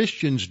most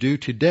Christians do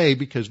today,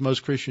 because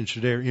most Christians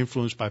today are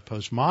influenced by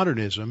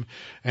postmodernism,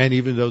 and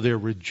even though they're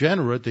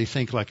regenerate, they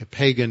think like a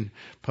pagan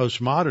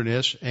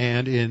postmodernist.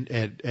 And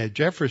at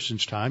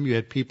Jefferson's time, you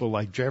had people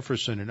like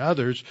Jefferson and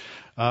others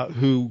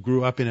who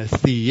grew up in a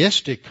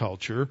theistic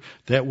culture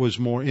that was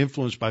more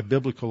influenced by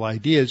biblical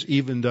ideas,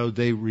 even though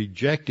they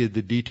rejected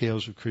the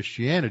details of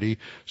Christianity.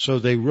 So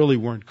they really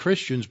weren't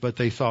Christians, but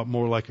they thought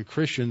more like a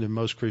Christian than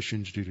most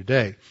Christians do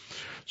today.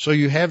 So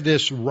you have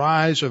this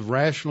rise of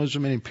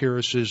rationalism and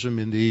empiricism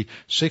in the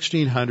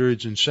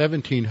 1600s and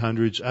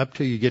 1700s up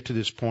till you get to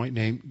this point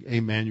named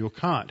Immanuel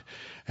Kant.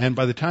 And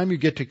by the time you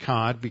get to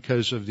Kant,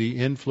 because of the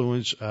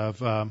influence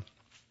of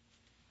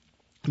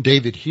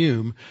David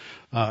Hume,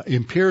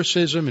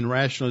 empiricism and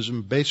rationalism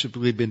have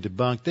basically been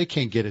debunked. They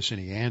can't get us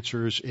any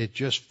answers. It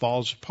just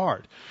falls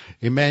apart.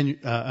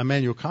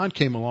 Immanuel Kant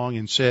came along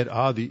and said,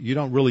 you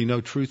don't really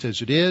know truth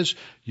as it is.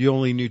 You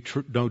only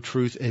know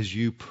truth as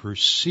you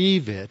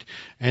perceive it.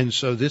 And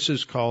so this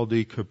is called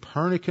the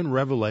Copernican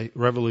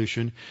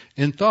revolution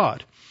in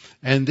thought.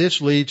 And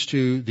this leads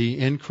to the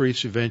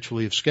increase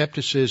eventually of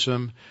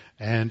skepticism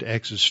and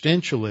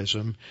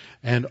existentialism.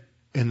 And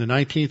in the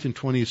 19th and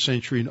 20th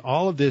century, and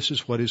all of this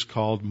is what is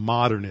called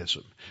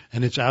modernism.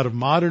 And it's out of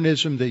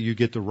modernism that you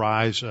get the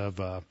rise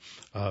of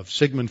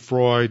Sigmund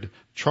Freud,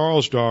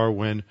 Charles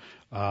Darwin,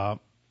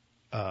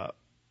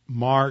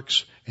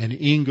 Marx and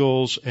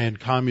Engels and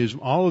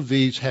communism. All of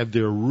these have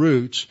their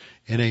roots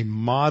in a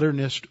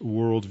modernist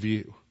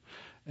worldview.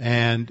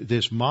 And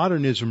this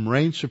modernism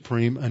reigned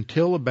supreme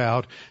until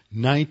about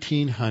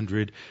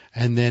 1900,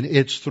 and then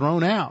it's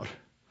thrown out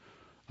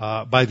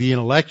by the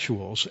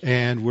intellectuals,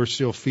 and we're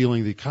still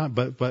feeling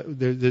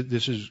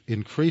this is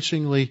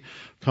increasingly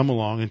come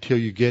along until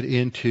you get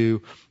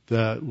into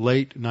the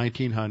late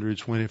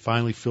 1900s, when it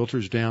finally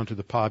filters down to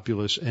the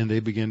populace and they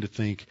begin to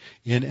think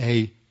in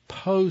a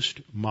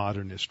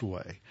postmodernist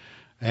way.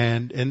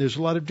 And there's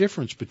a lot of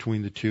difference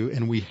between the two,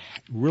 and we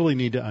really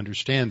need to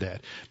understand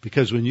that.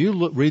 Because when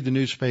you read the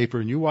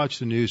newspaper and you watch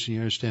the news and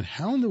you understand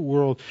how in the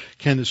world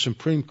can the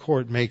Supreme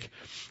Court make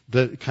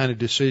the kind of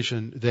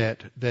decision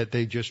that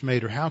they just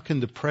made, or how can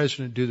the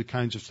president do the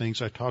kinds of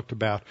things I talked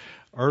about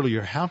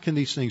earlier? How can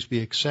these things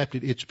be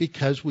accepted? It's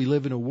because we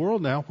live in a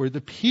world now where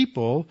the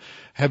people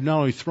have not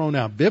only thrown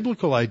out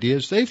biblical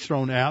ideas, they've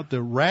thrown out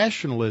the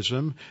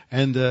rationalism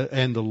and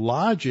the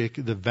logic,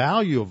 the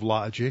value of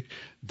logic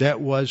that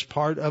was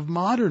part of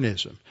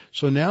modernism.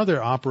 So now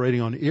they're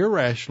operating on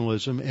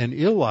irrationalism and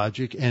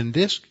illogic, and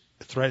this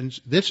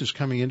is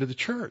coming into the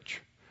church.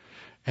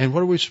 And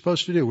what are we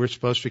supposed to do? We're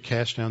supposed to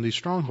cast down these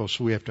strongholds.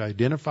 So we have to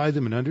identify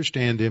them and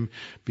understand them,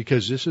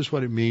 because this is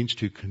what it means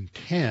to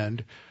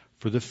contend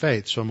for the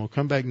faith. So I'm going to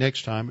come back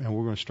next time, and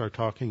we're going to start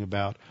talking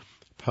about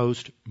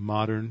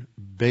postmodern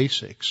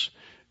basics.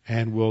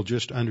 And we'll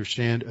just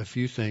understand a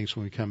few things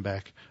when we come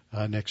back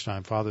next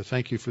time. Father,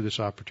 thank you for this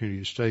opportunity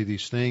to study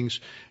these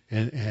things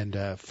and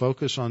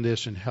focus on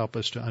this and help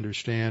us to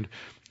understand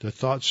the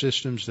thought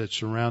systems that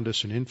surround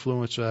us and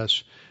influence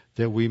us,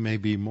 that we may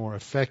be more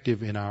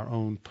effective in our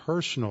own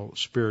personal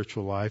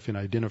spiritual life in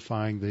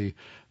identifying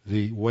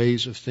the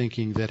ways of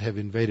thinking that have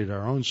invaded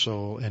our own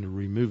soul and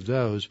remove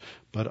those,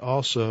 but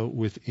also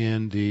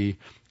within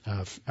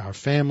our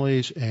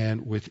families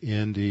and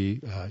within the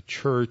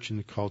church and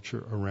the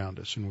culture around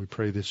us. And we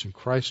pray this in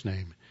Christ's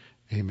name.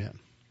 Amen.